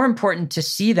 it's more important to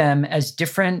see them as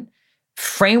different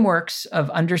frameworks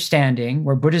of understanding,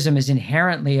 where Buddhism is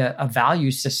inherently a value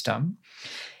system,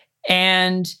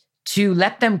 and to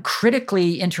let them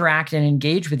critically interact and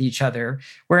engage with each other,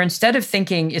 where instead of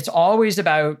thinking it's always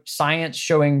about science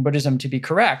showing Buddhism to be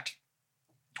correct,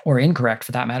 or incorrect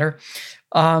for that matter,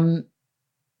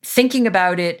 thinking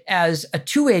about it as a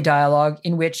two-way dialogue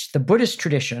in which the Buddhist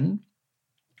tradition,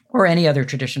 or any other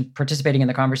tradition participating in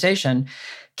the conversation,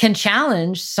 can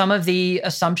challenge some of the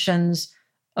assumptions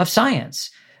of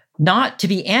science. Not to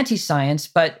be anti-science,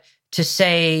 but to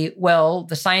say, well,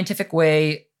 the scientific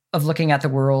way of looking at the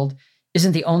world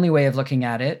isn't the only way of looking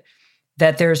at it,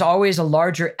 that there's always a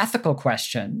larger ethical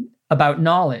question about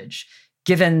knowledge,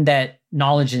 given that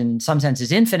knowledge in some sense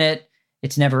is infinite,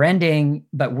 it's never ending,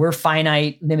 but we're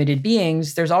finite, limited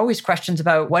beings. There's always questions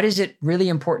about what is it really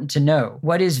important to know?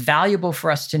 What is valuable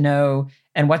for us to know?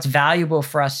 And what's valuable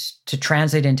for us to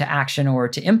translate into action or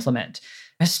to implement?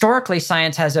 Historically,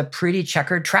 science has a pretty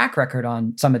checkered track record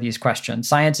on some of these questions.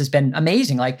 Science has been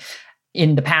amazing. Like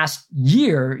in the past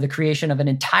year, the creation of an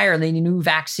entirely new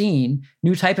vaccine,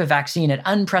 new type of vaccine at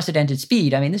unprecedented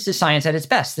speed. I mean, this is science at its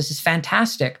best. This is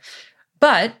fantastic.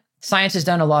 But science has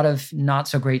done a lot of not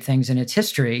so great things in its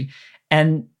history.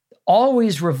 And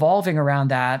always revolving around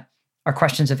that are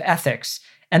questions of ethics.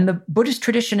 And the Buddhist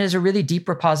tradition is a really deep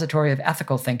repository of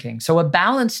ethical thinking. So a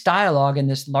balanced dialogue in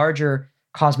this larger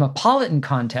cosmopolitan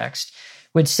context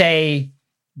would say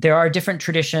there are different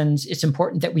traditions. It's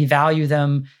important that we value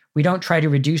them. We don't try to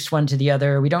reduce one to the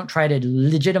other. We don't try to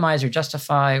legitimize or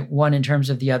justify one in terms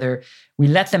of the other. We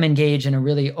let them engage in a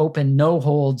really open, no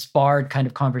holds barred kind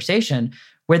of conversation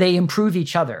where they improve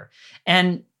each other.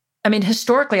 And I mean,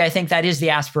 historically, I think that is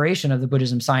the aspiration of the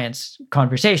Buddhism science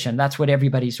conversation. That's what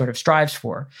everybody sort of strives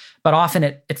for. But often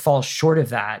it falls short of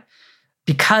that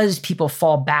because people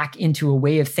fall back into a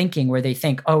way of thinking where they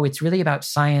think, oh, it's really about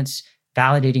science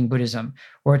validating Buddhism,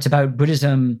 or it's about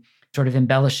Buddhism sort of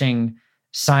embellishing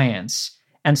science.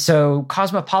 And so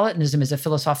cosmopolitanism is a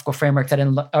philosophical framework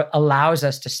that allows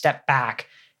us to step back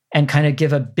and kind of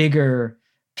give a bigger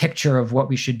picture of what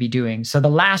we should be doing. So the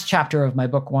last chapter of my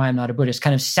book, Why I'm Not a Buddhist,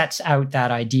 kind of sets out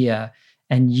that idea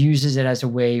and uses it as a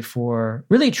way for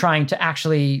really trying to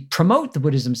actually promote the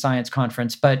Buddhism Science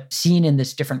Conference, but seen in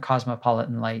this different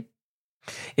cosmopolitan light.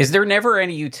 Is there never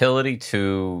any utility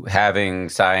to having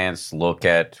science look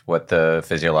at what the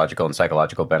physiological and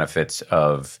psychological benefits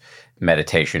of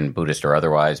meditation, Buddhist or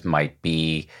otherwise, might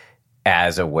be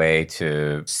as a way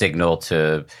to signal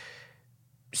to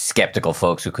skeptical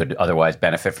folks who could otherwise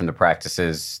benefit from the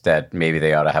practices that maybe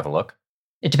they ought to have a look?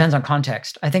 It depends on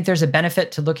context. I think there's a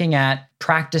benefit to looking at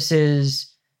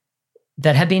practices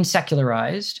that have been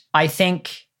secularized. I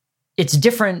think it's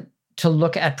different to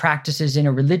look at practices in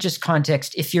a religious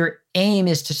context if your aim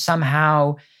is to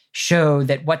somehow show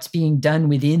that what's being done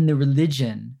within the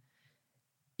religion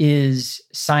is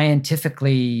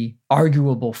scientifically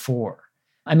arguable for.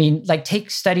 I mean, like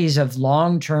take studies of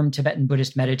long-term Tibetan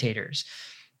Buddhist meditators,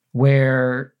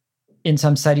 where in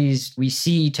some studies we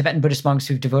see Tibetan Buddhist monks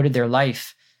who've devoted their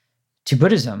life to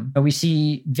Buddhism, but we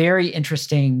see very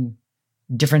interesting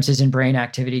differences in brain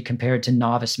activity compared to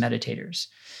novice meditators.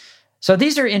 So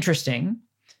these are interesting,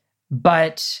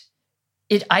 but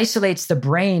it isolates the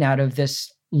brain out of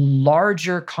this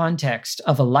larger context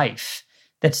of a life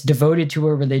that's devoted to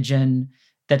a religion,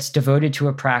 that's devoted to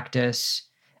a practice.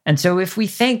 And so if we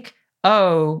think,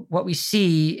 oh, what we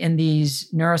see in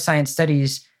these neuroscience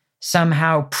studies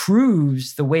somehow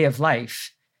proves the way of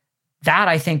life, that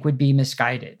I think would be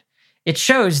misguided. It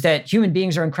shows that human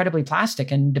beings are incredibly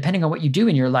plastic, and depending on what you do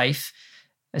in your life,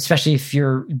 especially if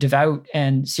you're devout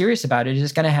and serious about it,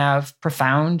 is going to have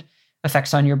profound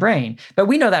effects on your brain. But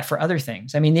we know that for other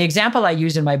things. I mean, the example I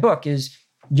use in my book is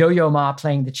Yo-Yo Ma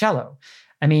playing the cello.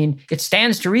 I mean, it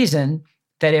stands to reason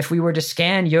that if we were to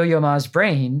scan Yo-Yo Ma's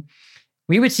brain,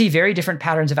 we would see very different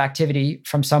patterns of activity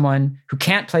from someone who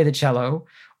can't play the cello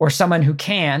or someone who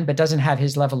can but doesn't have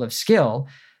his level of skill.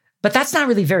 But that's not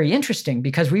really very interesting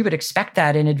because we would expect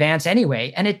that in advance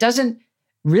anyway. And it doesn't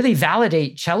really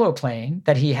validate cello playing,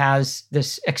 that he has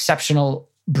this exceptional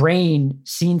brain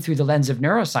seen through the lens of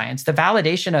neuroscience. The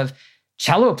validation of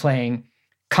cello playing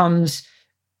comes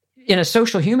in a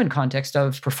social human context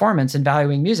of performance and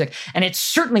valuing music. And it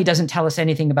certainly doesn't tell us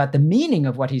anything about the meaning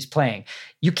of what he's playing.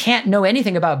 You can't know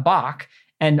anything about Bach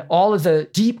and all of the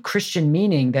deep Christian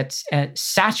meaning that's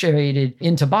saturated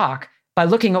into Bach by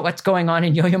looking at what's going on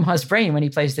in Yo-Yo Ma's brain when he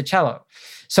plays the cello.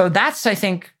 So that's, I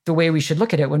think, the way we should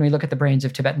look at it when we look at the brains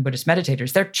of Tibetan Buddhist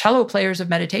meditators. They're cello players of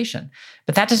meditation.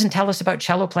 But that doesn't tell us about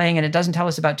cello playing, and it doesn't tell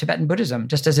us about Tibetan Buddhism,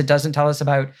 just as it doesn't tell us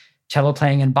about cello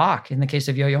playing and Bach in the case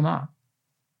of Yo-Yo Ma.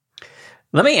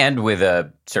 Let me end with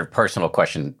a sort of personal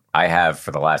question I have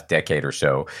for the last decade or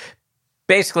so.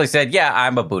 Basically said, yeah,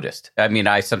 I'm a Buddhist. I mean,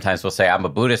 I sometimes will say I'm a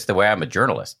Buddhist the way I'm a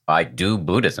journalist. I do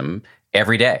Buddhism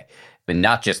every day. But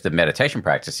not just the meditation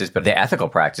practices, but the ethical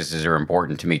practices are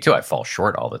important to me too. I fall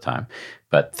short all the time.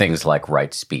 But things like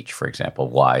right speech, for example,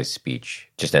 wise speech,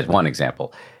 just as one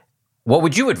example. What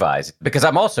would you advise? Because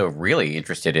I'm also really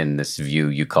interested in this view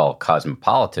you call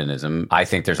cosmopolitanism. I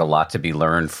think there's a lot to be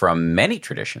learned from many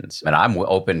traditions. And I'm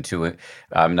open to it.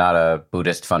 I'm not a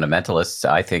Buddhist fundamentalist.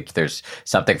 I think there's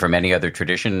something from any other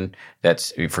tradition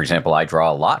that's, for example, I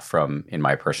draw a lot from in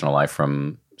my personal life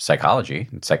from psychology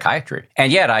and psychiatry.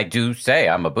 And yet I do say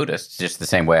I'm a Buddhist, just the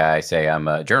same way I say I'm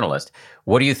a journalist.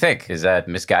 What do you think? Is that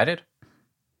misguided?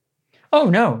 Oh,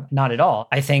 no, not at all.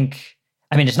 I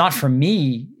mean, it's not for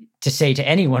me to say to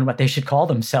anyone what they should call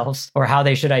themselves or how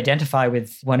they should identify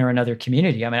with one or another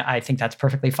community. I mean, I think that's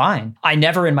perfectly fine. I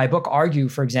never in my book argue,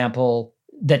 for example,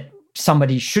 that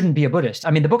somebody shouldn't be a Buddhist.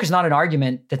 I mean, the book is not an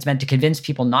argument that's meant to convince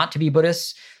people not to be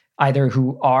Buddhists, either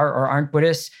who are or aren't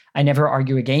Buddhists. I never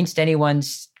argue against anyone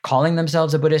calling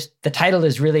themselves a Buddhist. The title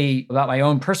is really about my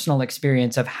own personal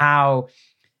experience of how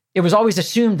it was always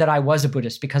assumed that I was a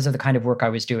Buddhist because of the kind of work I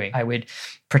was doing. I would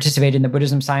participate in the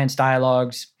Buddhism science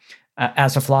dialogues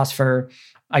as a philosopher.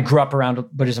 I grew up around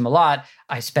Buddhism a lot.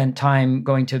 I spent time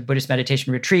going to Buddhist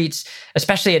meditation retreats,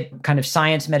 especially at kind of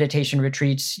science meditation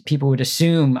retreats. People would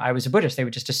assume I was a Buddhist. They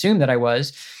would just assume that I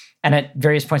was. And at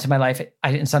various points in my life,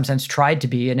 I, in some sense, tried to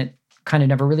be, and it kind of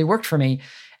never really worked for me.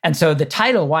 And so the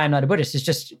title, Why I'm Not a Buddhist, is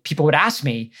just people would ask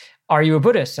me, are you a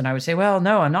Buddhist? And I would say, well,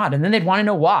 no, I'm not. And then they'd want to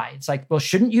know why. It's like, well,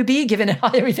 shouldn't you be, given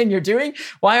everything you're doing?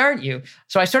 Why aren't you?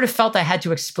 So I sort of felt I had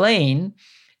to explain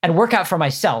and work out for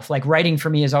myself. Like writing for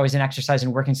me is always an exercise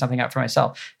in working something out for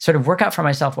myself. Sort of work out for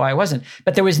myself why I wasn't.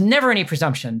 But there was never any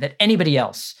presumption that anybody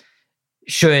else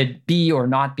should be or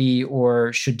not be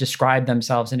or should describe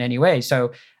themselves in any way.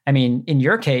 So, I mean, in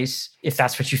your case, if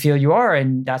that's what you feel you are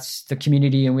and that's the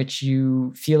community in which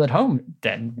you feel at home,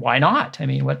 then why not? I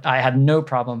mean, I had no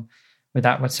problem with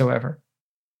that whatsoever.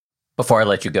 Before I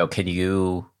let you go, can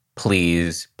you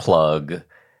please plug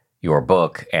your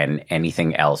book and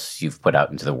anything else you've put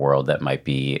out into the world that might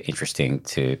be interesting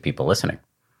to people listening?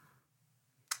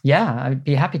 Yeah, I'd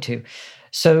be happy to.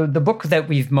 So the book that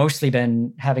we've mostly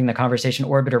been having the conversation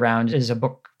orbit around is a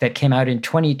book that came out in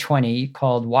 2020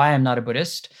 called Why I'm Not a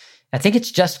Buddhist. I think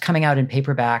it's just coming out in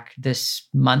paperback this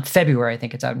month, February, I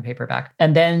think it's out in paperback.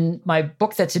 And then my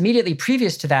book that's immediately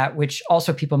previous to that, which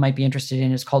also people might be interested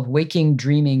in, is called Waking,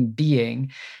 Dreaming,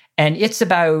 Being. And it's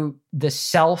about the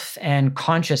self and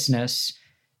consciousness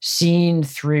seen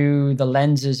through the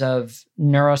lenses of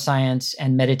neuroscience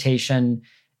and meditation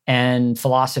and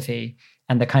philosophy,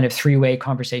 and the kind of three-way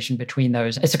conversation between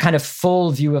those. It's a kind of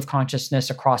full view of consciousness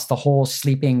across the whole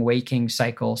sleeping-waking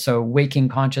cycle. So waking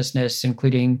consciousness,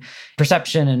 including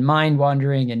perception and mind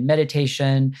wandering and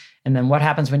meditation, and then what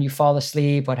happens when you fall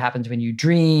asleep, what happens when you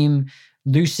dream,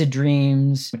 lucid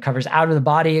dreams. It covers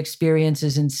out-of-the-body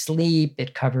experiences in sleep.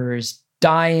 It covers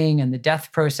dying and the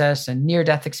death process and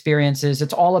near-death experiences.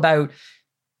 It's all about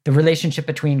the relationship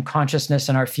between consciousness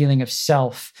and our feeling of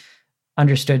self,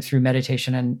 understood through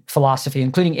meditation and philosophy,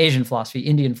 including Asian philosophy.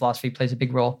 Indian philosophy plays a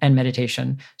big role, and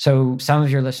meditation. So some of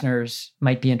your listeners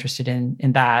might be interested in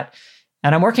that.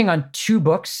 And I'm working on 2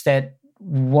 books that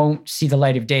won't see the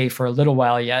light of day for a little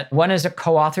while yet. One is a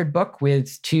co-authored book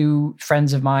with 2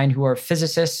 friends of mine who are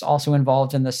physicists, also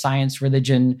involved in the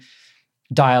science-religion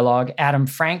dialogue. Adam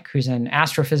Frank, who's an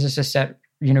astrophysicist at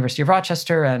University of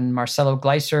Rochester, and Marcelo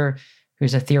Gleiser,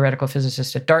 who's a theoretical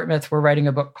physicist at Dartmouth. We're writing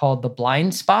a book called The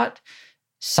Blind Spot: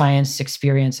 Science,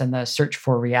 Experience, and the Search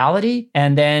for Reality.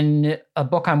 And then a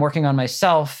book I'm working on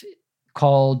myself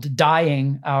called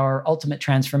Dying, Our Ultimate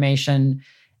Transformation.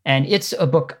 And it's a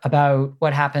book about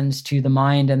what happens to the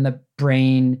mind and the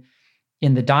brain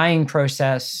in the dying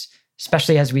process,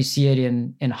 especially as we see it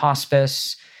in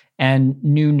hospice, and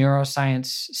new neuroscience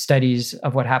studies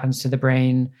of what happens to the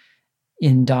brain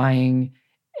in dying.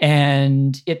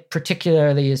 And it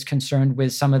particularly is concerned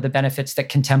with some of the benefits that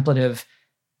contemplative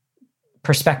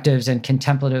perspectives and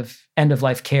contemplative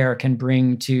end-of-life care can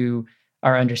bring to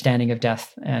our understanding of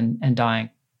death and dying.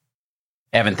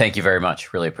 Evan, thank you very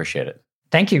much. Really appreciate it.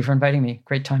 Thank you for inviting me.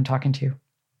 Great time talking to you.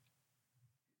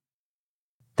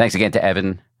 Thanks again to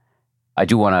Evan. I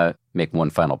do want to make one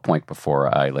final point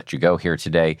before I let you go here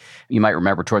today. You might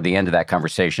remember toward the end of that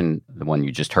conversation, the one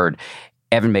you just heard,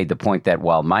 Evan made the point that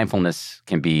while mindfulness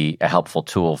can be a helpful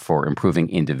tool for improving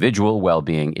individual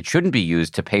well-being, it shouldn't be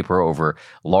used to paper over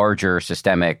larger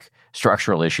systemic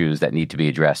structural issues that need to be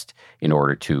addressed in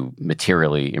order to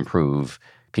materially improve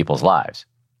people's lives.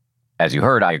 As you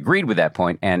heard, I agreed with that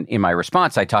point, and in my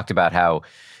response, I talked about how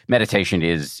meditation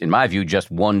is, in my view, just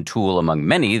one tool among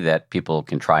many that people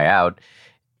can try out,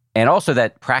 and also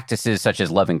that practices such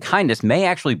as loving kindness may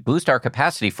actually boost our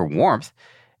capacity for warmth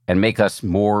and make us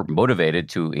more motivated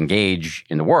to engage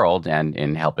in the world and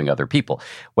in helping other people.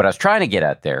 What I was trying to get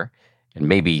at there, and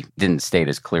maybe didn't state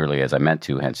as clearly as I meant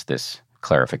to, hence this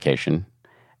clarification,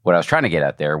 what I was trying to get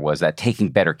at there was that taking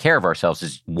better care of ourselves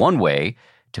is one way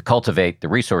to cultivate the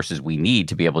resources we need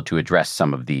to be able to address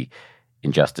some of the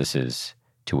injustices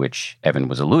to which Evan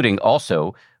was alluding.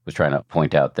 Also was trying to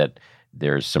point out that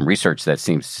there's some research that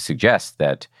seems to suggest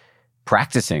that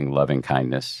practicing loving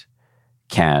kindness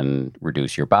can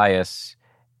reduce your bias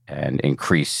and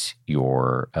increase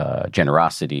your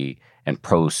generosity and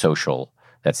pro-social,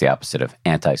 that's the opposite of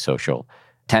antisocial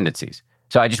tendencies.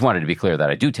 So I just wanted to be clear that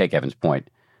I do take Evan's point.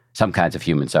 Some kinds of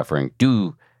human suffering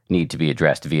do need to be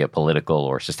addressed via political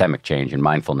or systemic change, and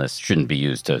mindfulness shouldn't be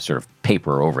used to sort of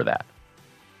paper over that.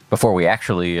 Before we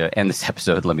actually end this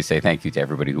episode, let me say thank you to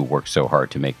everybody who worked so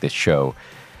hard to make this show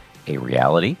a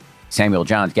reality. Samuel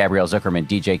Johns, Gabrielle Zuckerman,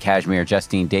 DJ Kashmir,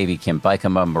 Justine Davey, Kim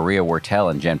Bikama, Maria Wortel,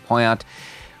 and Jen Poyant.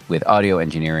 with audio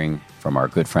engineering from our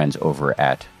good friends over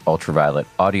at Ultraviolet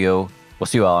Audio. We'll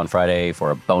see you all on Friday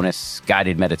for a bonus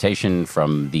guided meditation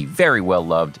from the very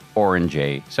well-loved Oren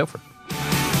J. Sofer.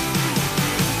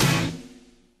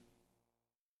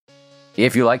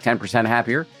 If you like 10%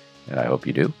 Happier, and I hope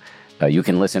you do, you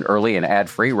can listen early and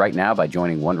ad-free right now by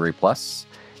joining Wondery Plus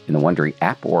in the Wondery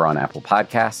app or on Apple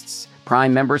Podcasts.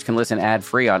 Prime members can listen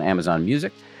ad-free on Amazon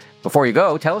Music. Before you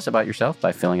go, tell us about yourself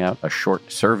by filling out a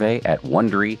short survey at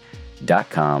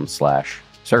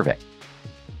Wondery.com/survey.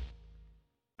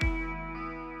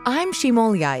 I'm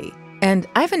Shimol Yai, and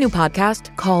I have a new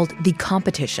podcast called The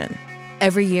Competition.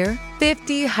 Every year,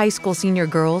 50 high school senior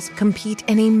girls compete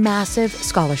in a massive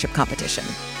scholarship competition.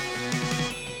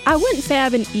 I wouldn't say I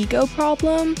have an ego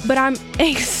problem, but I'm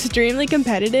extremely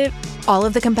competitive. All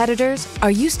of the competitors are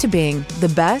used to being the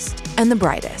best and the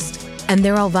brightest, and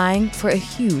they're all vying for a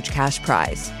huge cash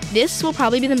prize. This will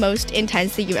probably be the most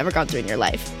intense thing you've ever gone through in your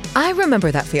life. I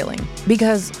remember that feeling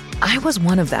because I was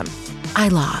one of them. I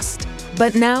lost.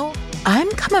 But now I'm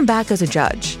coming back as a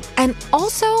judge and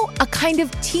also a kind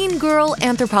of teen girl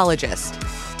anthropologist.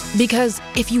 Because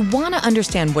if you want to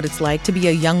understand what it's like to be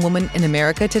a young woman in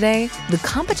America today, the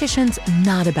competition's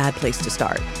not a bad place to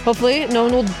start. Hopefully, no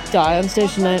one will die on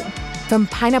stage tonight. From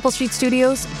Pineapple Street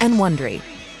Studios and Wondery,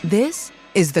 this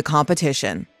is The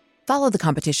Competition. Follow The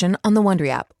Competition on the Wondery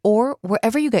app or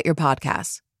wherever you get your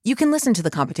podcasts. You can listen to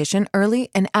The Competition early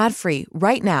and ad-free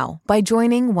right now by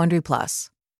joining Wondery Plus.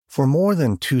 For more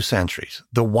than 2 centuries,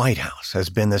 the White House has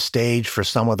been the stage for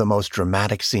some of the most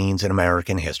dramatic scenes in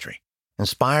American history.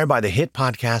 Inspired by the hit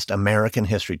podcast American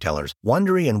History Tellers,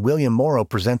 Wondery and William Morrow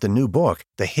present the new book,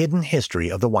 The Hidden History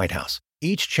of the White House.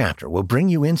 Each chapter will bring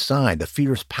you inside the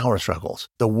fierce power struggles,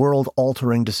 the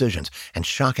world-altering decisions, and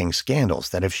shocking scandals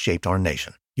that have shaped our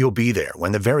nation. You'll be there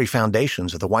when the very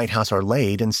foundations of the White House are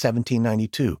laid in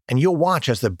 1792, and you'll watch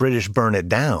as the British burn it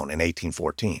down in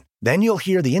 1814. Then you'll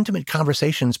hear the intimate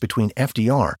conversations between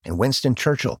FDR and Winston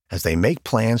Churchill as they make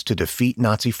plans to defeat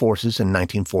Nazi forces in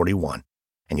 1941.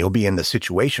 And you'll be in the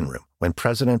Situation Room when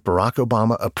President Barack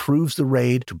Obama approves the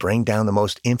raid to bring down the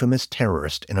most infamous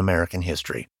terrorist in American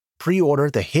history.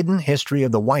 Pre-order The Hidden History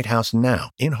of the White House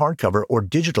now in hardcover or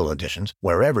digital editions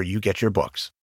wherever you get your books.